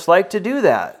lot of us like to do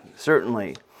that,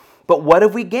 certainly. But what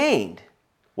have we gained?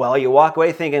 Well, you walk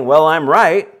away thinking, well, I'm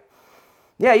right.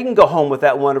 Yeah, you can go home with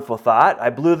that wonderful thought. I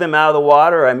blew them out of the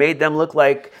water. I made them look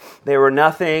like they were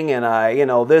nothing, and I,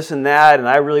 this and that, and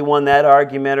I really won that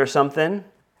argument or something.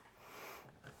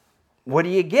 What do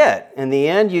you get? In the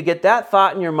end, you get that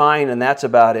thought in your mind, and that's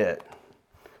about it.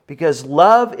 Because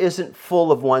love isn't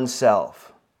full of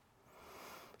oneself.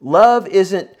 Love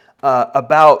isn't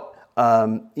about,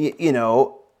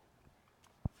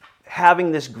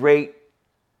 having this great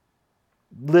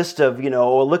list of,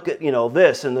 look at,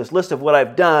 this and this list of what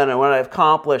I've done and what I've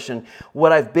accomplished and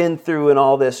what I've been through and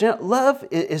all this. Love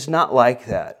is not like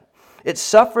that. It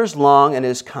suffers long and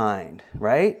is kind,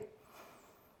 right?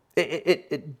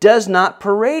 It does not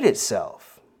parade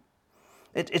itself.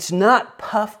 It's not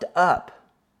puffed up.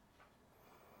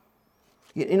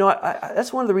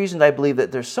 That's one of the reasons I believe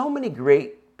that there's so many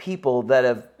great people that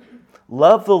have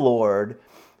loved the Lord,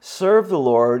 served the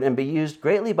Lord, and be used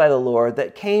greatly by the Lord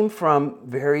that came from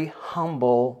very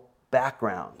humble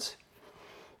backgrounds.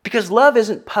 Because love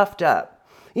isn't puffed up.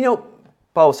 Paul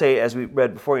will say, as we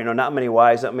read before, not many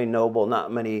wise, not many noble,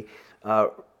 not many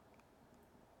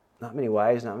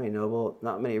wise, not many noble,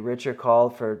 not many rich are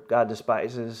called, for God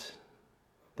despises.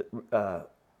 I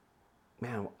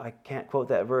can't quote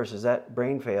that verse. Is that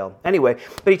brain fail? Anyway,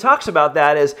 but he talks about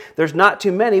that as there's not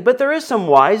too many, but there is some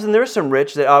wise and there's some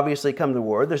rich that obviously come to the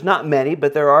Word. There's not many,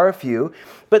 but there are a few.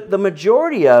 But the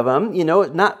majority of them,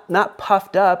 not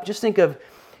puffed up. Just think of,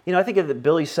 I think of the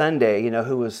Billy Sunday,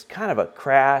 who was kind of a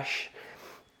crash,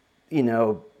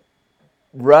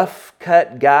 rough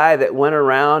cut guy that went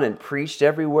around and preached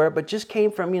everywhere, but just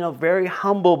came from, very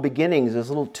humble beginnings, this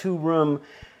little 2-room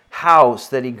house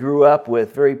that he grew up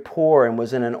with, very poor, and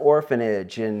was in an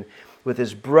orphanage and with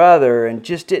his brother and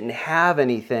just didn't have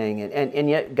anything. And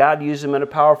yet God used him in a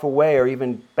powerful way. Or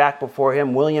even back before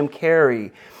him, William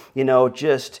Carey,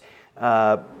 was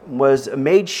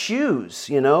made shoes,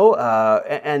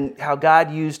 and how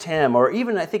God used him. Or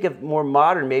even I think of more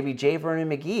modern, maybe J. Vernon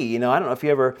McGee. I don't know if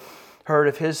you ever heard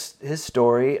of his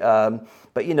story.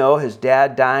 But, his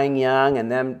dad dying young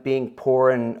and them being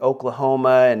poor in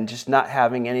Oklahoma and just not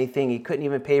having anything. He couldn't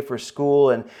even pay for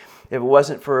school. And if it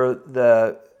wasn't for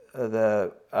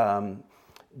the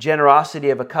generosity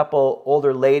of a couple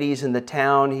older ladies in the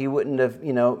town, he wouldn't have,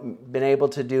 been able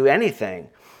to do anything.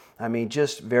 I mean,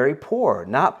 just very poor,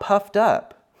 not puffed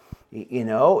up.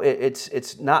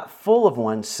 It's not full of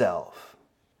oneself.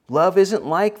 Love isn't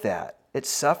like that. It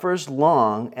suffers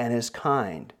long and is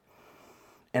kind.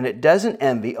 And it doesn't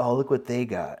envy, oh, look what they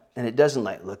got. And it doesn't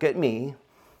look at me.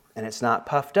 And it's not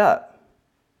puffed up.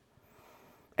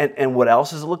 And what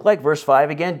else does it look like? Verse 5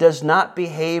 again, does not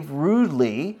behave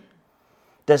rudely,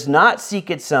 does not seek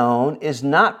its own, is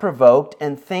not provoked,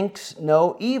 and thinks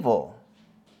no evil.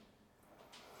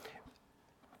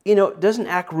 Doesn't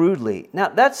act rudely. Now,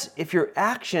 that's if your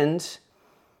actions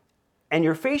and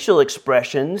your facial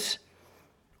expressions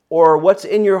or what's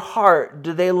in your heart,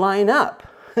 do they line up?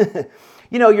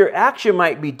 your action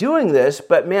might be doing this,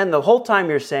 but man, the whole time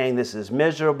you're saying this is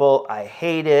miserable, I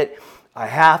hate it, I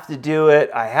have to do it,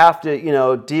 I have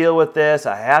to, deal with this,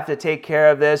 I have to take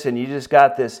care of this, and you just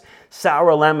got this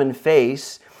sour lemon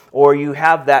face, or you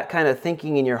have that kind of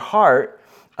thinking in your heart,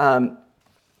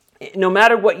 no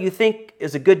matter what you think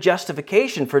is a good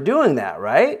justification for doing that,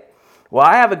 right? Well,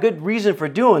 I have a good reason for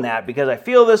doing that because I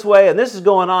feel this way and this is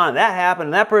going on and that happened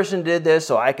and that person did this,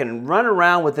 so I can run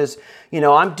around with this,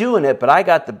 I'm doing it, but I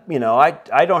got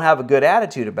I don't have a good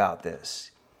attitude about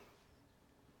this.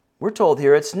 We're told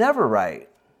here it's never right.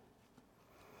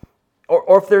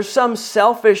 Or if there's some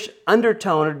selfish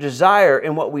undertone or desire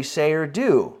in what we say or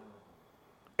do,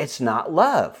 it's not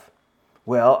love.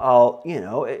 Well,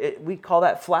 we call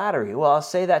that flattery. Well, I'll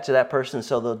say that to that person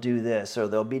so they'll do this, or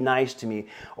they'll be nice to me,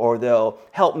 or they'll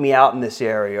help me out in this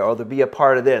area, or they'll be a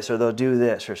part of this, or they'll do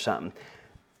this or something.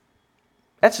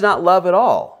 That's not love at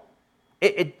all.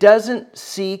 It doesn't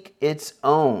seek its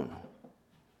own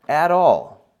at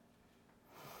all.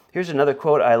 Here's another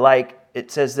quote I like.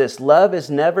 It says this: "Love is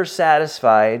never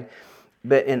satisfied,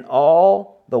 but in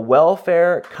all the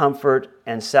welfare, comfort,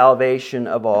 and salvation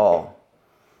of all.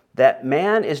 That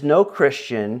man is no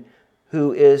Christian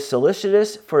who is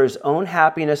solicitous for his own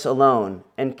happiness alone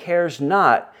and cares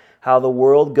not how the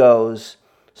world goes,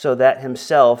 so that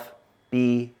himself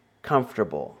be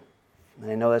comfortable." And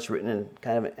I know that's written in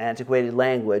kind of an antiquated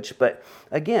language, but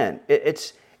again,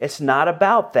 it's not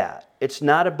about that. It's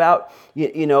not about,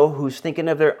 who's thinking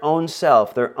of their own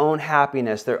self, their own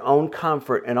happiness, their own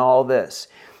comfort, and all this.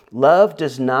 Love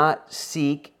does not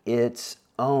seek its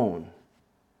own.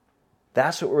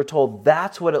 That's what we're told.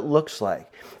 That's what it looks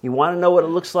like. You want to know what it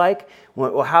looks like?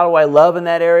 Well, how do I love in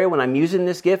that area when I'm using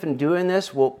this gift and doing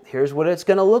this? Well, here's what it's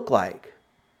going to look like.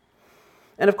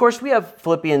 And of course, we have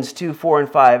Philippians 2, 4, and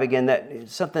 5. Again, that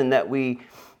is something that we,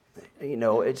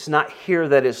 it's not here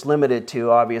that it's limited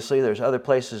to, obviously. There's other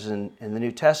places in the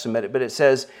New Testament. But it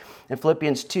says in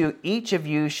Philippians 2, "Each of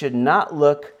you should not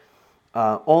look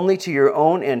only to your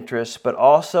own interests, but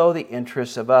also the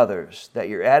interests of others. That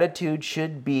your attitude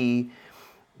should be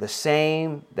the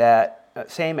same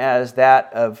as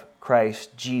that of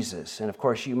Christ Jesus." And of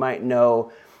course, you might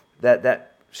know that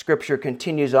Scripture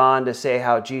continues on to say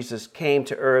how Jesus came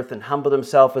to earth and humbled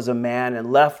himself as a man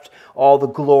and left all the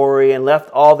glory and left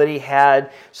all that he had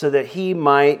so that he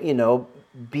might,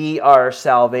 be our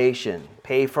salvation,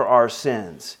 pay for our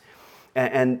sins.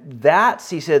 And that's,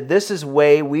 he said, this is the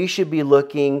way we should be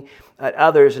looking at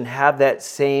others and have that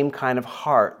same kind of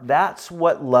heart. That's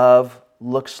what love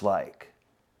looks like.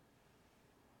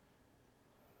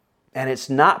 And it's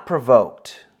not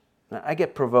provoked. Now, I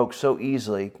get provoked so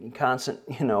easily, constant,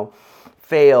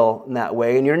 fail in that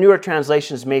way. And your newer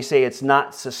translations may say it's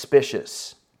not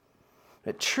suspicious.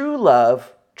 But true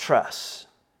love trusts.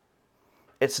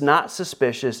 It's not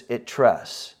suspicious, it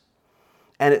trusts.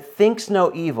 And it thinks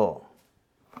no evil.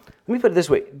 Let me put it this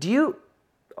way. Do you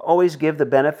always give the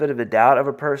benefit of the doubt of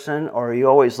a person, or are you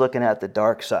always looking at the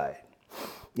dark side?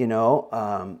 Do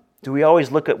we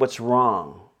always look at what's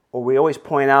wrong? Or we always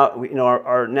point out,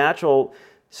 our natural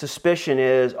suspicion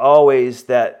is always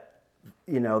that,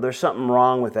 there's something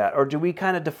wrong with that. Or do we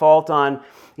kind of default on,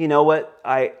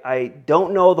 I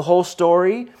don't know the whole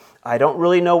story. I don't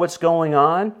really know what's going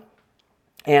on.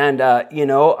 And,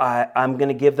 I'm going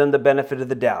to give them the benefit of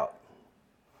the doubt.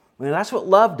 That's what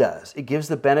love does. It gives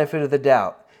the benefit of the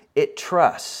doubt. It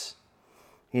trusts.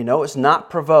 It's not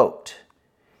provoked.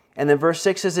 And then verse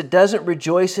 6 says, "It doesn't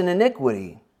rejoice in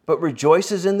iniquity, but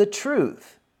rejoices in the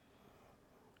truth."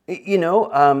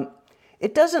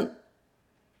 It doesn't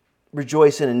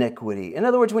rejoice in iniquity. In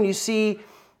other words, when you see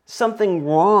something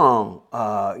wrong,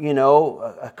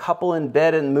 a couple in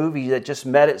bed in the movie that just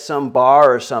met at some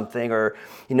bar or something, or,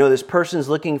 this person's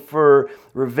looking for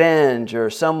revenge, or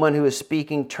someone who is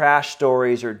speaking trash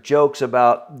stories or jokes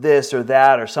about this or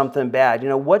that or something bad,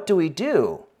 what do we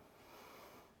do?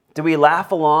 Do we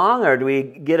laugh along, or do we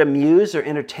get amused or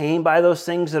entertained by those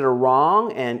things that are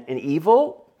wrong and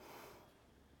evil?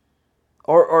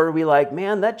 Or are we like,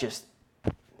 man, that just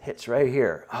hits right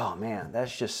here. Oh, man,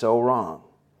 that's just so wrong.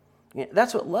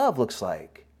 That's what love looks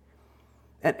like.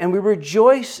 And we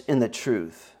rejoice in the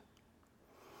truth.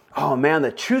 Oh, man,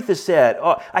 the truth is said.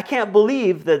 Oh, I can't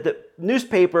believe that the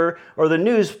newspaper or the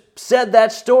news said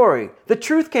that story. The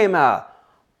truth came out.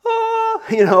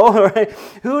 Oh, right?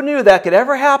 Who knew that could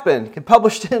ever happen?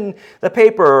 Published in the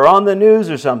paper or on the news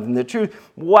or something. The truth.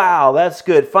 Wow, that's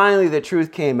good. Finally, the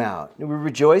truth came out. Do we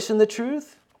rejoice in the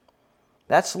truth?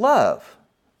 That's love.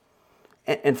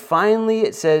 And finally,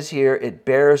 it says here, it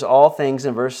bears all things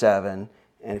in verse 7.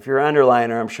 And if you're an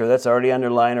underliner, I'm sure that's already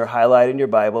underlined or highlighted in your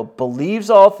Bible. Believes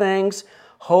all things,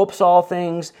 hopes all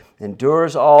things,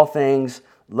 endures all things.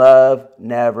 Love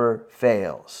never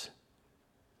fails.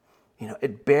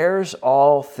 It bears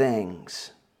all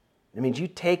things. It means you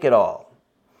take it all.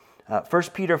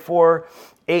 1 Peter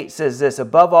 4:8 says this,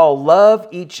 above all, love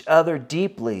each other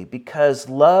deeply, because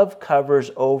love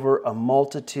covers over a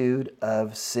multitude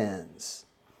of sins.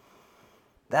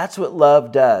 That's what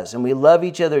love does. And we love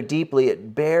each other deeply.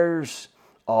 It bears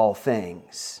all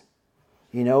things.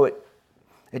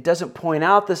 It doesn't point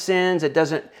out the sins. It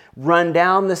doesn't run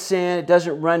down the sin. It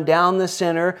doesn't run down the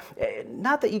sinner.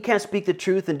 Not that you can't speak the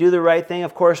truth and do the right thing.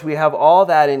 Of course, we have all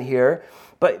that in here.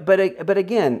 But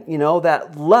again,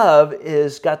 that love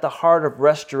is got the heart of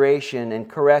restoration and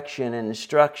correction and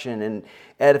instruction and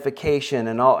edification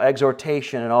and all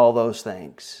exhortation and all those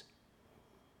things.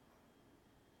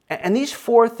 And these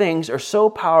four things are so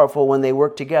powerful when they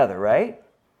work together, right?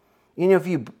 If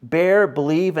you bear,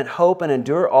 believe, and hope and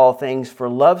endure all things for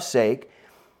love's sake,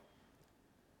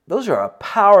 those are a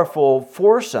powerful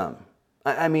foursome.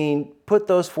 Put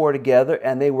those four together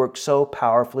and they work so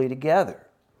powerfully together.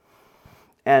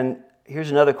 And here's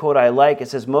another quote I like. It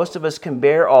says, most of us can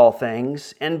bear all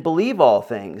things and believe all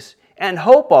things and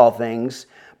hope all things,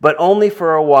 but only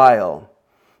for a while.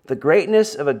 The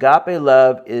greatness of agape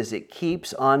love is it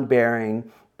keeps on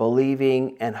bearing,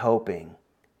 believing, and hoping.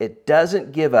 It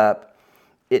doesn't give up.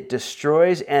 It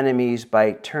destroys enemies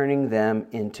by turning them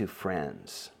into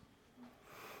friends.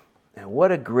 And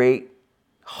what a great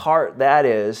heart that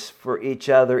is for each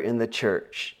other in the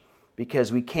church.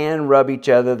 Because we can rub each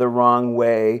other the wrong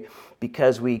way,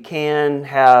 because we can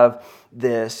have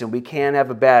this, and we can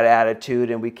have a bad attitude,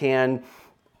 and we can,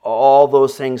 all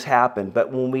those things happen.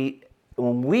 But when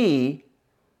we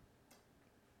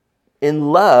in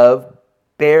love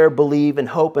bear, believe, and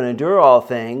hope and endure all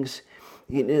things,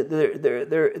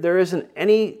 there isn't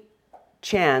any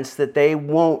chance that they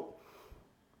won't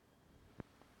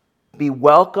be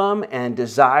welcome and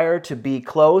desire to be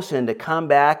close and to come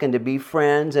back and to be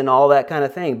friends and all that kind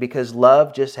of thing, because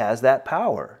love just has that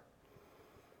power.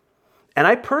 And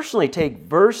I personally take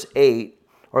verse 8,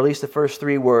 or at least the first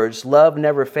three words, love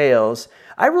never fails,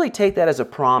 I really take that as a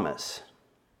promise.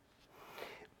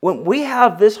 When we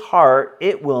have this heart,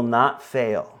 it will not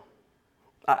fail.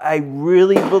 I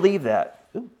really believe that.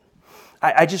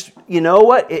 I just,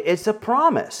 it's a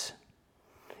promise.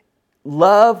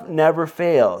 Love never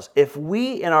fails. If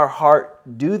we in our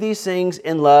heart do these things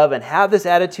in love and have this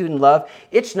attitude in love,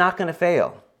 it's not going to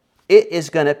fail. It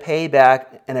is going to pay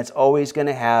back, and it's always going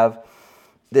to have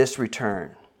this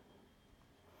return.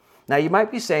 Now you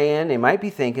might be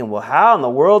thinking, well, how in the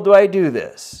world do I do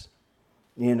this?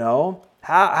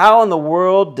 How in the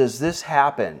world does this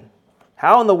happen?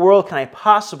 How in the world can I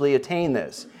possibly attain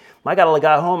this? I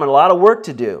got home and a lot of work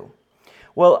to do.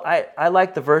 Well, I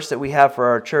like the verse that we have for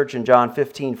our church in John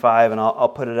 15:5, and I'll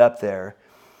put it up there.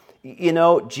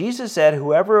 Jesus said,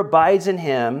 whoever abides in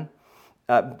him,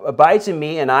 abides in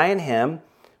me and I in him,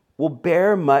 will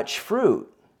bear much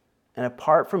fruit. And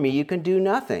apart from me, you can do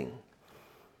nothing.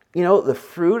 The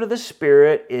fruit of the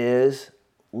Spirit is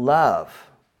love.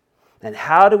 And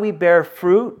how do we bear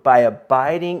fruit? By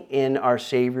abiding in our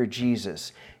Savior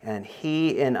Jesus, and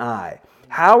He and I.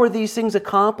 How are these things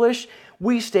accomplished?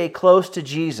 We stay close to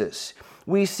Jesus.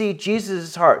 We see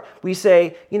Jesus' heart. We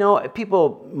say,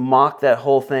 people mock that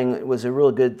whole thing. It was a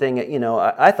real good thing.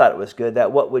 I thought it was good,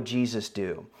 that what would Jesus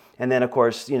do? And then, of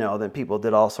course, then people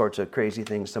did all sorts of crazy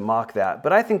things to mock that.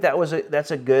 But I think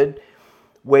that's a good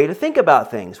way to think about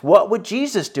things. What would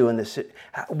Jesus do in this?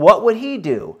 What would He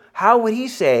do? How would He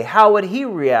say? How would He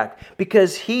react?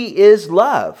 Because He is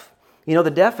love. One of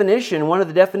the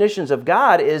definitions of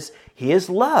God is He is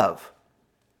love.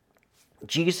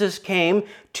 Jesus came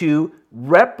to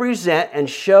represent and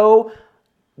show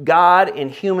God in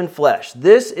human flesh.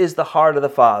 This is the heart of the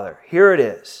Father. Here it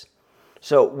is.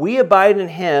 So we abide in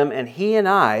Him, and He and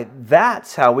I,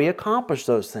 that's how we accomplish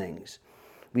those things.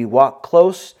 We walk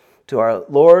close to our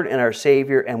Lord and our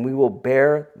Savior, and we will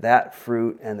bear that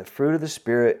fruit. And the fruit of the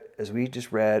Spirit, as we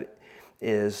just read,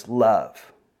 is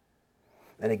love.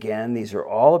 And again, these are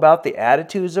all about the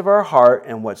attitudes of our heart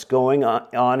and what's going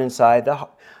on inside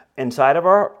of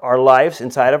our lives,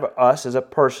 inside of us as a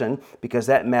person, because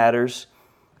that matters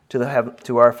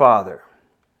to our Father.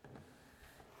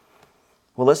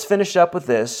 Well, let's finish up with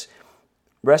this.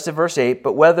 Rest of verse 8,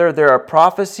 but whether there are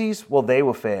prophecies, well, they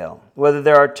will fail. Whether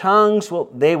there are tongues, well,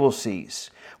 they will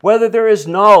cease. Whether there is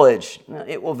knowledge,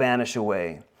 it will vanish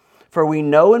away. For we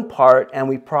know in part and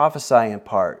we prophesy in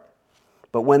part.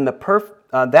 But when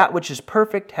that which is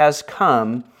perfect has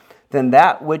come, then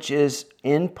that which is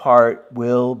in part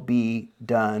will be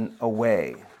done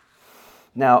away.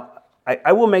 Now,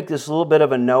 I will make this a little bit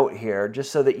of a note here,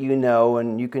 just so that you know,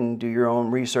 and you can do your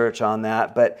own research on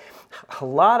that. But a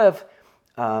lot of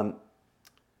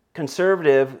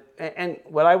conservative and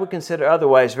what I would consider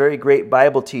otherwise very great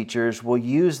Bible teachers will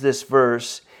use this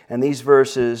verse and these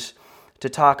verses to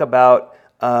talk about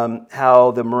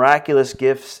how the miraculous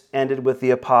gifts ended with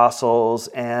the apostles,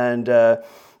 and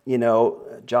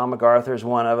John MacArthur is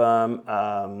one of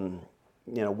them.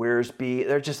 Wiersbe.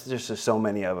 There's just so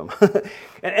many of them,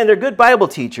 and they're good Bible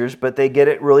teachers, but they get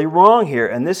it really wrong here.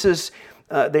 And this is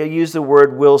they use the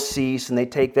word "will cease," and they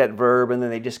take that verb and then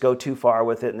they just go too far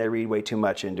with it, and they read way too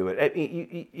much into it.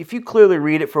 If you clearly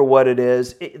read it for what it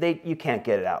is, you can't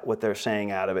get it out what they're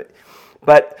saying out of it.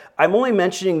 But I'm only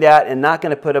mentioning that and not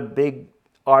going to put a big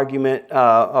argument,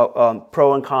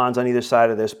 pro and cons on either side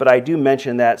of this. But I do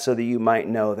mention that so that you might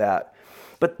know that.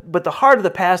 But the heart of the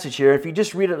passage here, if you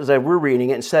just read it as we're reading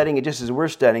it and studying it just as we're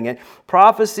studying it,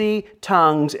 prophecy,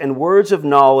 tongues, and words of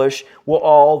knowledge will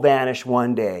all vanish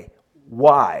one day.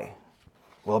 Why?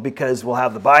 Well, because we'll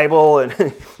have the Bible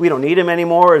and we don't need them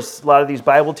anymore, as a lot of these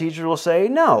Bible teachers will say.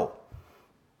 No,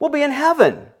 we'll be in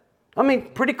heaven. I mean,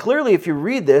 pretty clearly, if you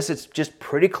read this, it's just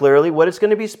pretty clearly what it's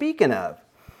going to be speaking of.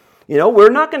 We're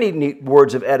not going to need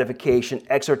words of edification,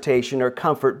 exhortation, or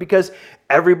comfort, because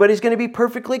everybody's going to be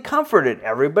perfectly comforted.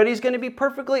 Everybody's going to be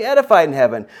perfectly edified in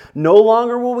heaven. No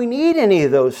longer will we need any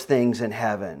of those things in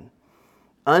heaven.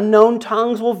 Unknown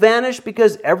tongues will vanish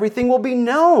because everything will be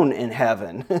known in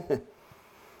heaven.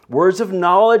 Words of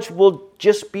knowledge will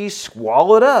just be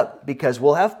swallowed up because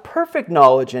we'll have perfect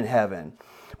knowledge in heaven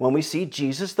when we see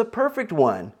Jesus, the perfect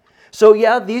one. So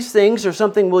yeah, these things are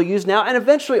something we'll use now, and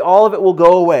eventually all of it will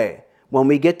go away when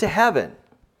we get to heaven.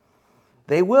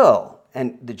 They will.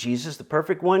 And the Jesus, the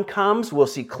perfect one, comes. We'll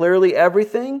see clearly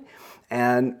everything,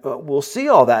 and we'll see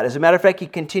all that. As a matter of fact, he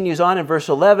continues on in verse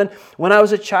 11, "When I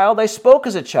was a child, I spoke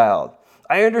as a child.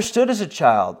 I understood as a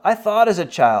child. I thought as a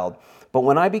child. But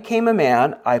when I became a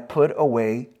man, I put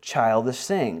away childish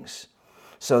things."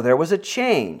 So there was a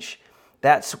change.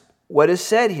 That's what is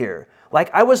said here. Like,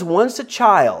 I was once a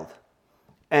child.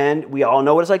 And we all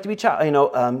know what it's like to be a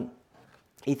child.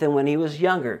 Ethan, when he was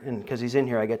younger, and because he's in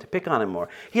here, I get to pick on him more.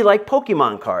 He liked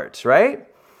Pokemon cards, right?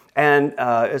 And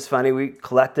it's funny, we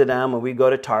collected them, and we go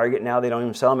to Target. Now they don't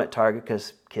even sell them at Target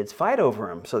because kids fight over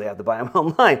them, so they have to buy them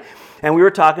online. And we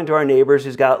were talking to our neighbors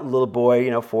who's got a little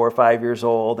boy, 4 or 5 years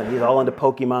old, and he's all into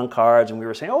Pokemon cards. And we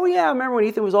were saying, oh yeah, I remember when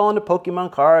Ethan was all into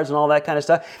Pokemon cards and all that kind of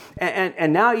stuff.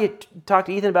 And now you talk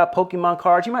to Ethan about Pokemon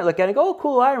cards, you might look at it and go, oh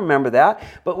cool, I remember that.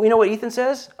 But you know what Ethan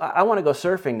says? I want to go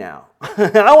surfing now.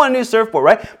 I want a new surfboard,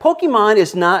 right? Pokemon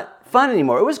is not fun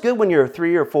anymore. It was good when you're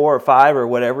 3 or 4 or 5 or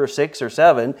whatever, 6 or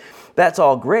 7. That's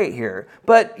all great here.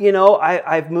 But,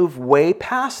 I've moved way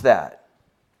past that.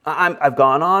 I've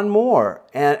gone on more.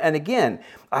 And again,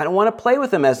 I don't want to play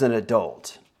with them as an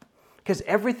adult because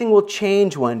everything will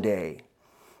change one day.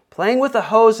 Playing with a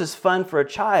hose is fun for a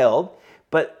child,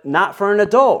 but not for an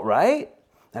adult, right?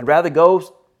 I'd rather go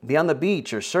be on the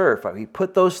beach or surf. We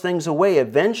put those things away.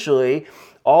 Eventually,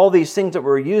 all these things that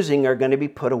we're using are going to be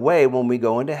put away when we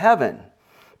go into heaven.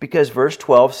 Because verse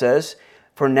 12 says,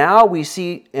 "For now we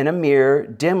see in a mirror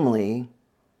dimly,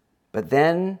 but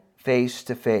then face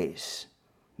to face.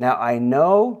 Now I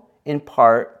know in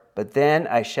part, but then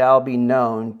I shall be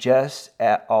known just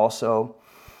as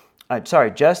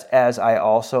I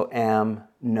also am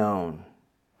known."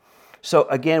 So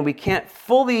again, we can't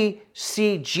fully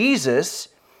see Jesus,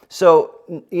 so,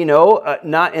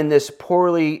 not in this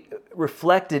poorly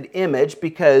reflected image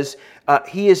because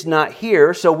he is not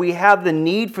here. So we have the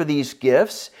need for these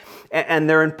gifts, and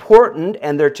they're important,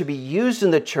 and they're to be used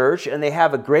in the church, and they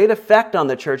have a great effect on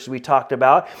the church, as we talked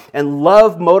about, and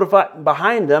love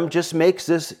behind them just makes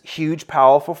this huge,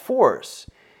 powerful force.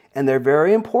 And they're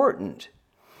very important.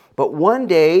 But one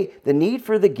day, the need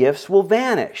for the gifts will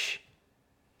vanish.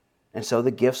 And so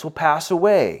the gifts will pass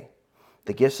away.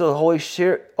 The gifts of the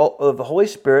Holy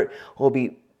Spirit will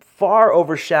be far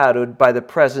overshadowed by the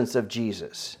presence of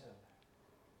Jesus.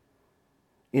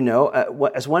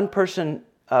 As one person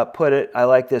put it, I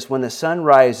like this: when the sun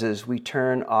rises, we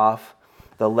turn off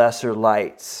the lesser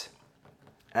lights.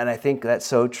 And I think that's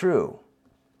so true.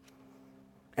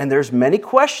 And there's many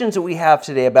questions that we have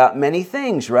today about many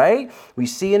things, right? We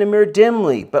see in a mirror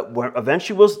dimly, but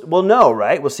eventually we'll know,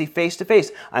 right? We'll see face to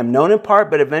face. I'm known in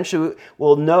part, but eventually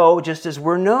we'll know just as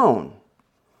we're known.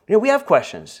 We have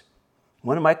questions.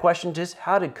 One of my questions is,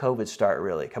 how did COVID start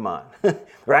really? Come on,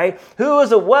 right?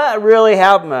 What really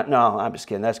happened? No, I'm just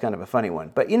kidding. That's kind of a funny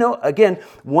one. But, again,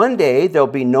 one day there'll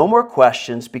be no more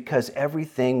questions because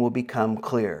everything will become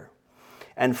clear.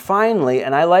 And finally,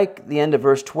 and I like the end of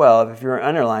verse 12, if you're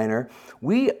an underliner,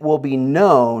 we will be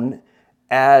known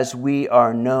as we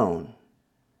are known.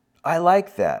 I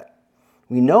like that.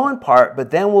 We know in part, but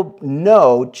then we'll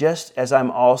know just as I'm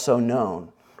also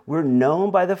known. We're known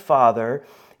by the Father.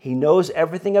 He knows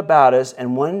everything about us,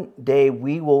 and one day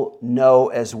we will know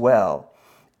as well.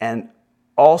 And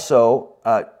also,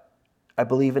 I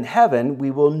believe in heaven, we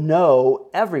will know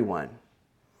everyone.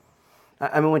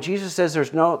 I mean, when Jesus says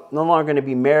there's no longer going to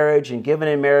be marriage and given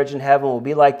in marriage in heaven, we'll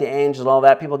be like the angels and all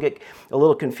that, people get a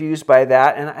little confused by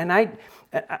that. And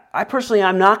I personally,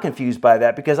 I'm not confused by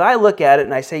that, because I look at it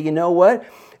and I say, you know what?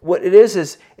 What it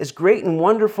is great and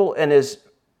wonderful and as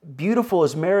beautiful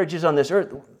as marriage is on this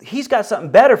earth. He's got something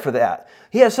better for that.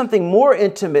 He has something more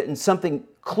intimate and something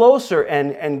closer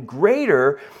and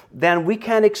greater than we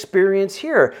can experience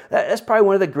here. That's probably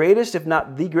one of the greatest, if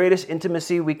not the greatest,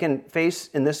 intimacy we can face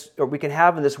in this, or we can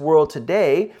have in this world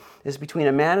today, is between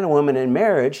a man and a woman in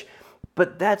marriage.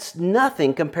 But that's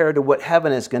nothing compared to what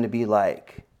heaven is going to be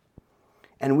like.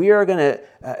 And we are going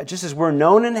to, just as we're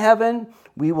known in heaven,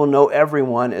 we will know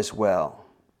everyone as well.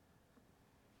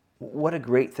 What a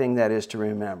great thing that is to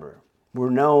remember. We're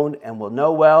known and we'll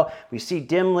know well. We see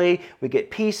dimly, we get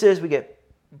pieces, we get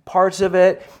parts of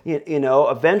it. You know,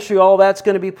 eventually all that's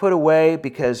going to be put away,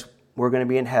 because we're going to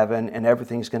be in heaven and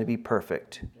everything's going to be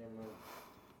perfect. Amen.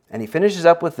 And he finishes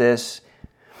up with this,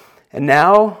 and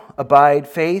now abide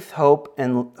faith, hope,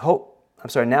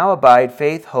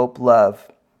 love,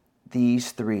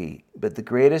 these three, but the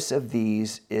greatest of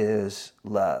these is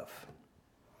love.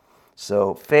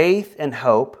 So faith and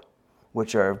hope,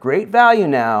 which are of great value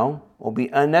now, will be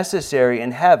unnecessary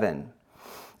in heaven.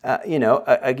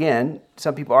 Again,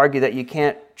 some people argue that you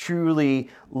can't truly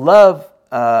love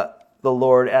the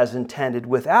Lord as intended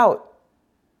without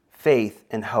faith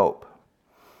and hope.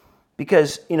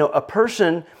 Because, a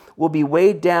person will be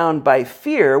weighed down by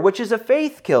fear, which is a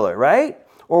faith killer, right?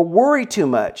 Or worry too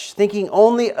much, thinking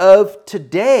only of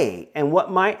today and what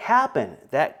might happen.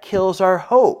 That kills our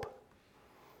hope.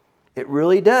 It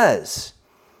really does.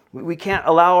 We can't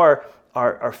allow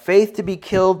our faith to be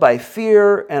killed by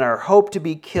fear and our hope to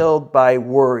be killed by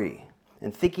worry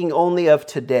and thinking only of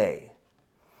today.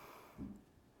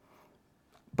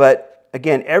 But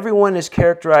again, everyone is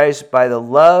characterized by the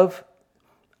love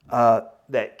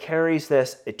that carries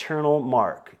this eternal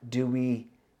mark. Do we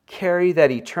carry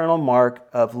that eternal mark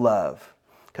of love?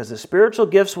 Because the spiritual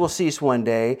gifts will cease one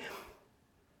day.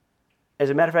 As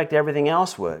a matter of fact, everything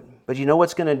else would. But you know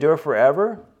what's going to endure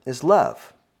forever? Is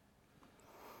love.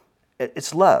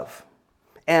 It's love.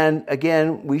 And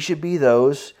again, we should be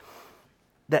those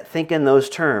that think in those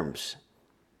terms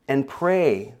and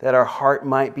pray that our heart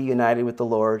might be united with the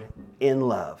Lord in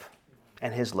love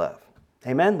and His love.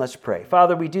 Amen? Let's pray.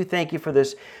 Father, we do thank you for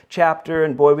this chapter.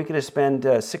 And boy, we could have spent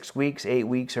 6 weeks, 8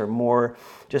 weeks or more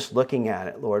just looking at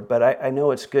it, Lord. But I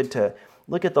know it's good to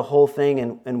look at the whole thing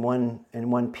in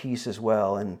one piece as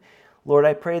well. And Lord,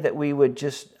 I pray that we would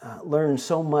just learn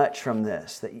so much from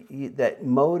this, that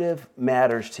motive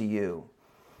matters to you.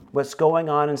 What's going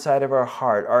on inside of our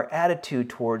heart, our attitude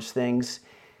towards things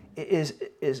is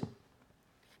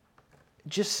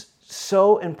just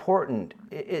so important.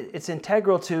 It's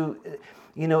integral to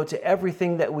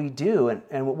everything that we do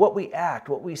and what we act,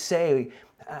 what we say,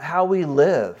 how we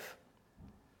live,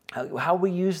 how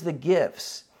we use the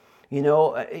gifts.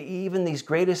 Even these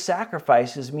greatest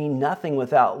sacrifices mean nothing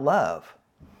without love.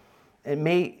 And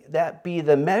may that be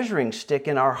the measuring stick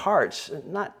in our hearts,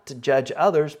 not to judge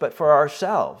others, but for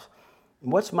ourselves.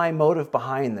 What's my motive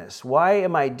behind this? Why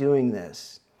am I doing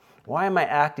this? Why am I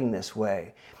acting this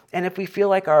way? And if we feel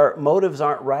like our motives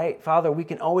aren't right, Father, we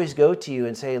can always go to you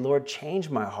and say, Lord, change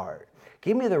my heart.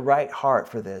 Give me the right heart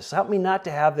for this. Help me not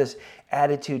to have this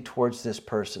attitude towards this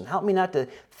person. Help me not to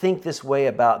think this way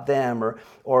about them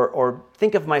or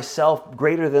think of myself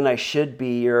greater than I should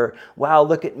be, or, wow,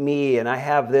 look at me and I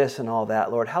have this and all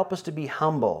that. Lord, help us to be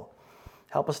humble.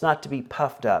 Help us not to be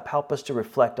puffed up. Help us to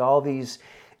reflect all these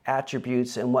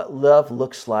attributes and what love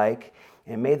looks like.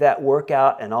 And may that work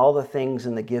out in all the things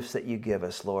and the gifts that you give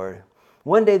us, Lord.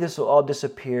 One day this will all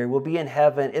disappear. We'll be in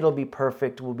heaven. It'll be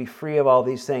perfect. We'll be free of all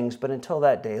these things. But until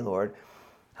that day, Lord,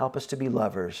 help us to be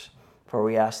lovers. For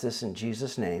we ask this in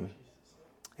Jesus' name.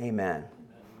 Amen.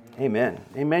 Amen.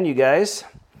 Amen, you guys.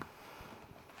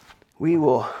 We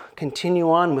will continue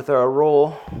on with our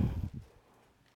roll.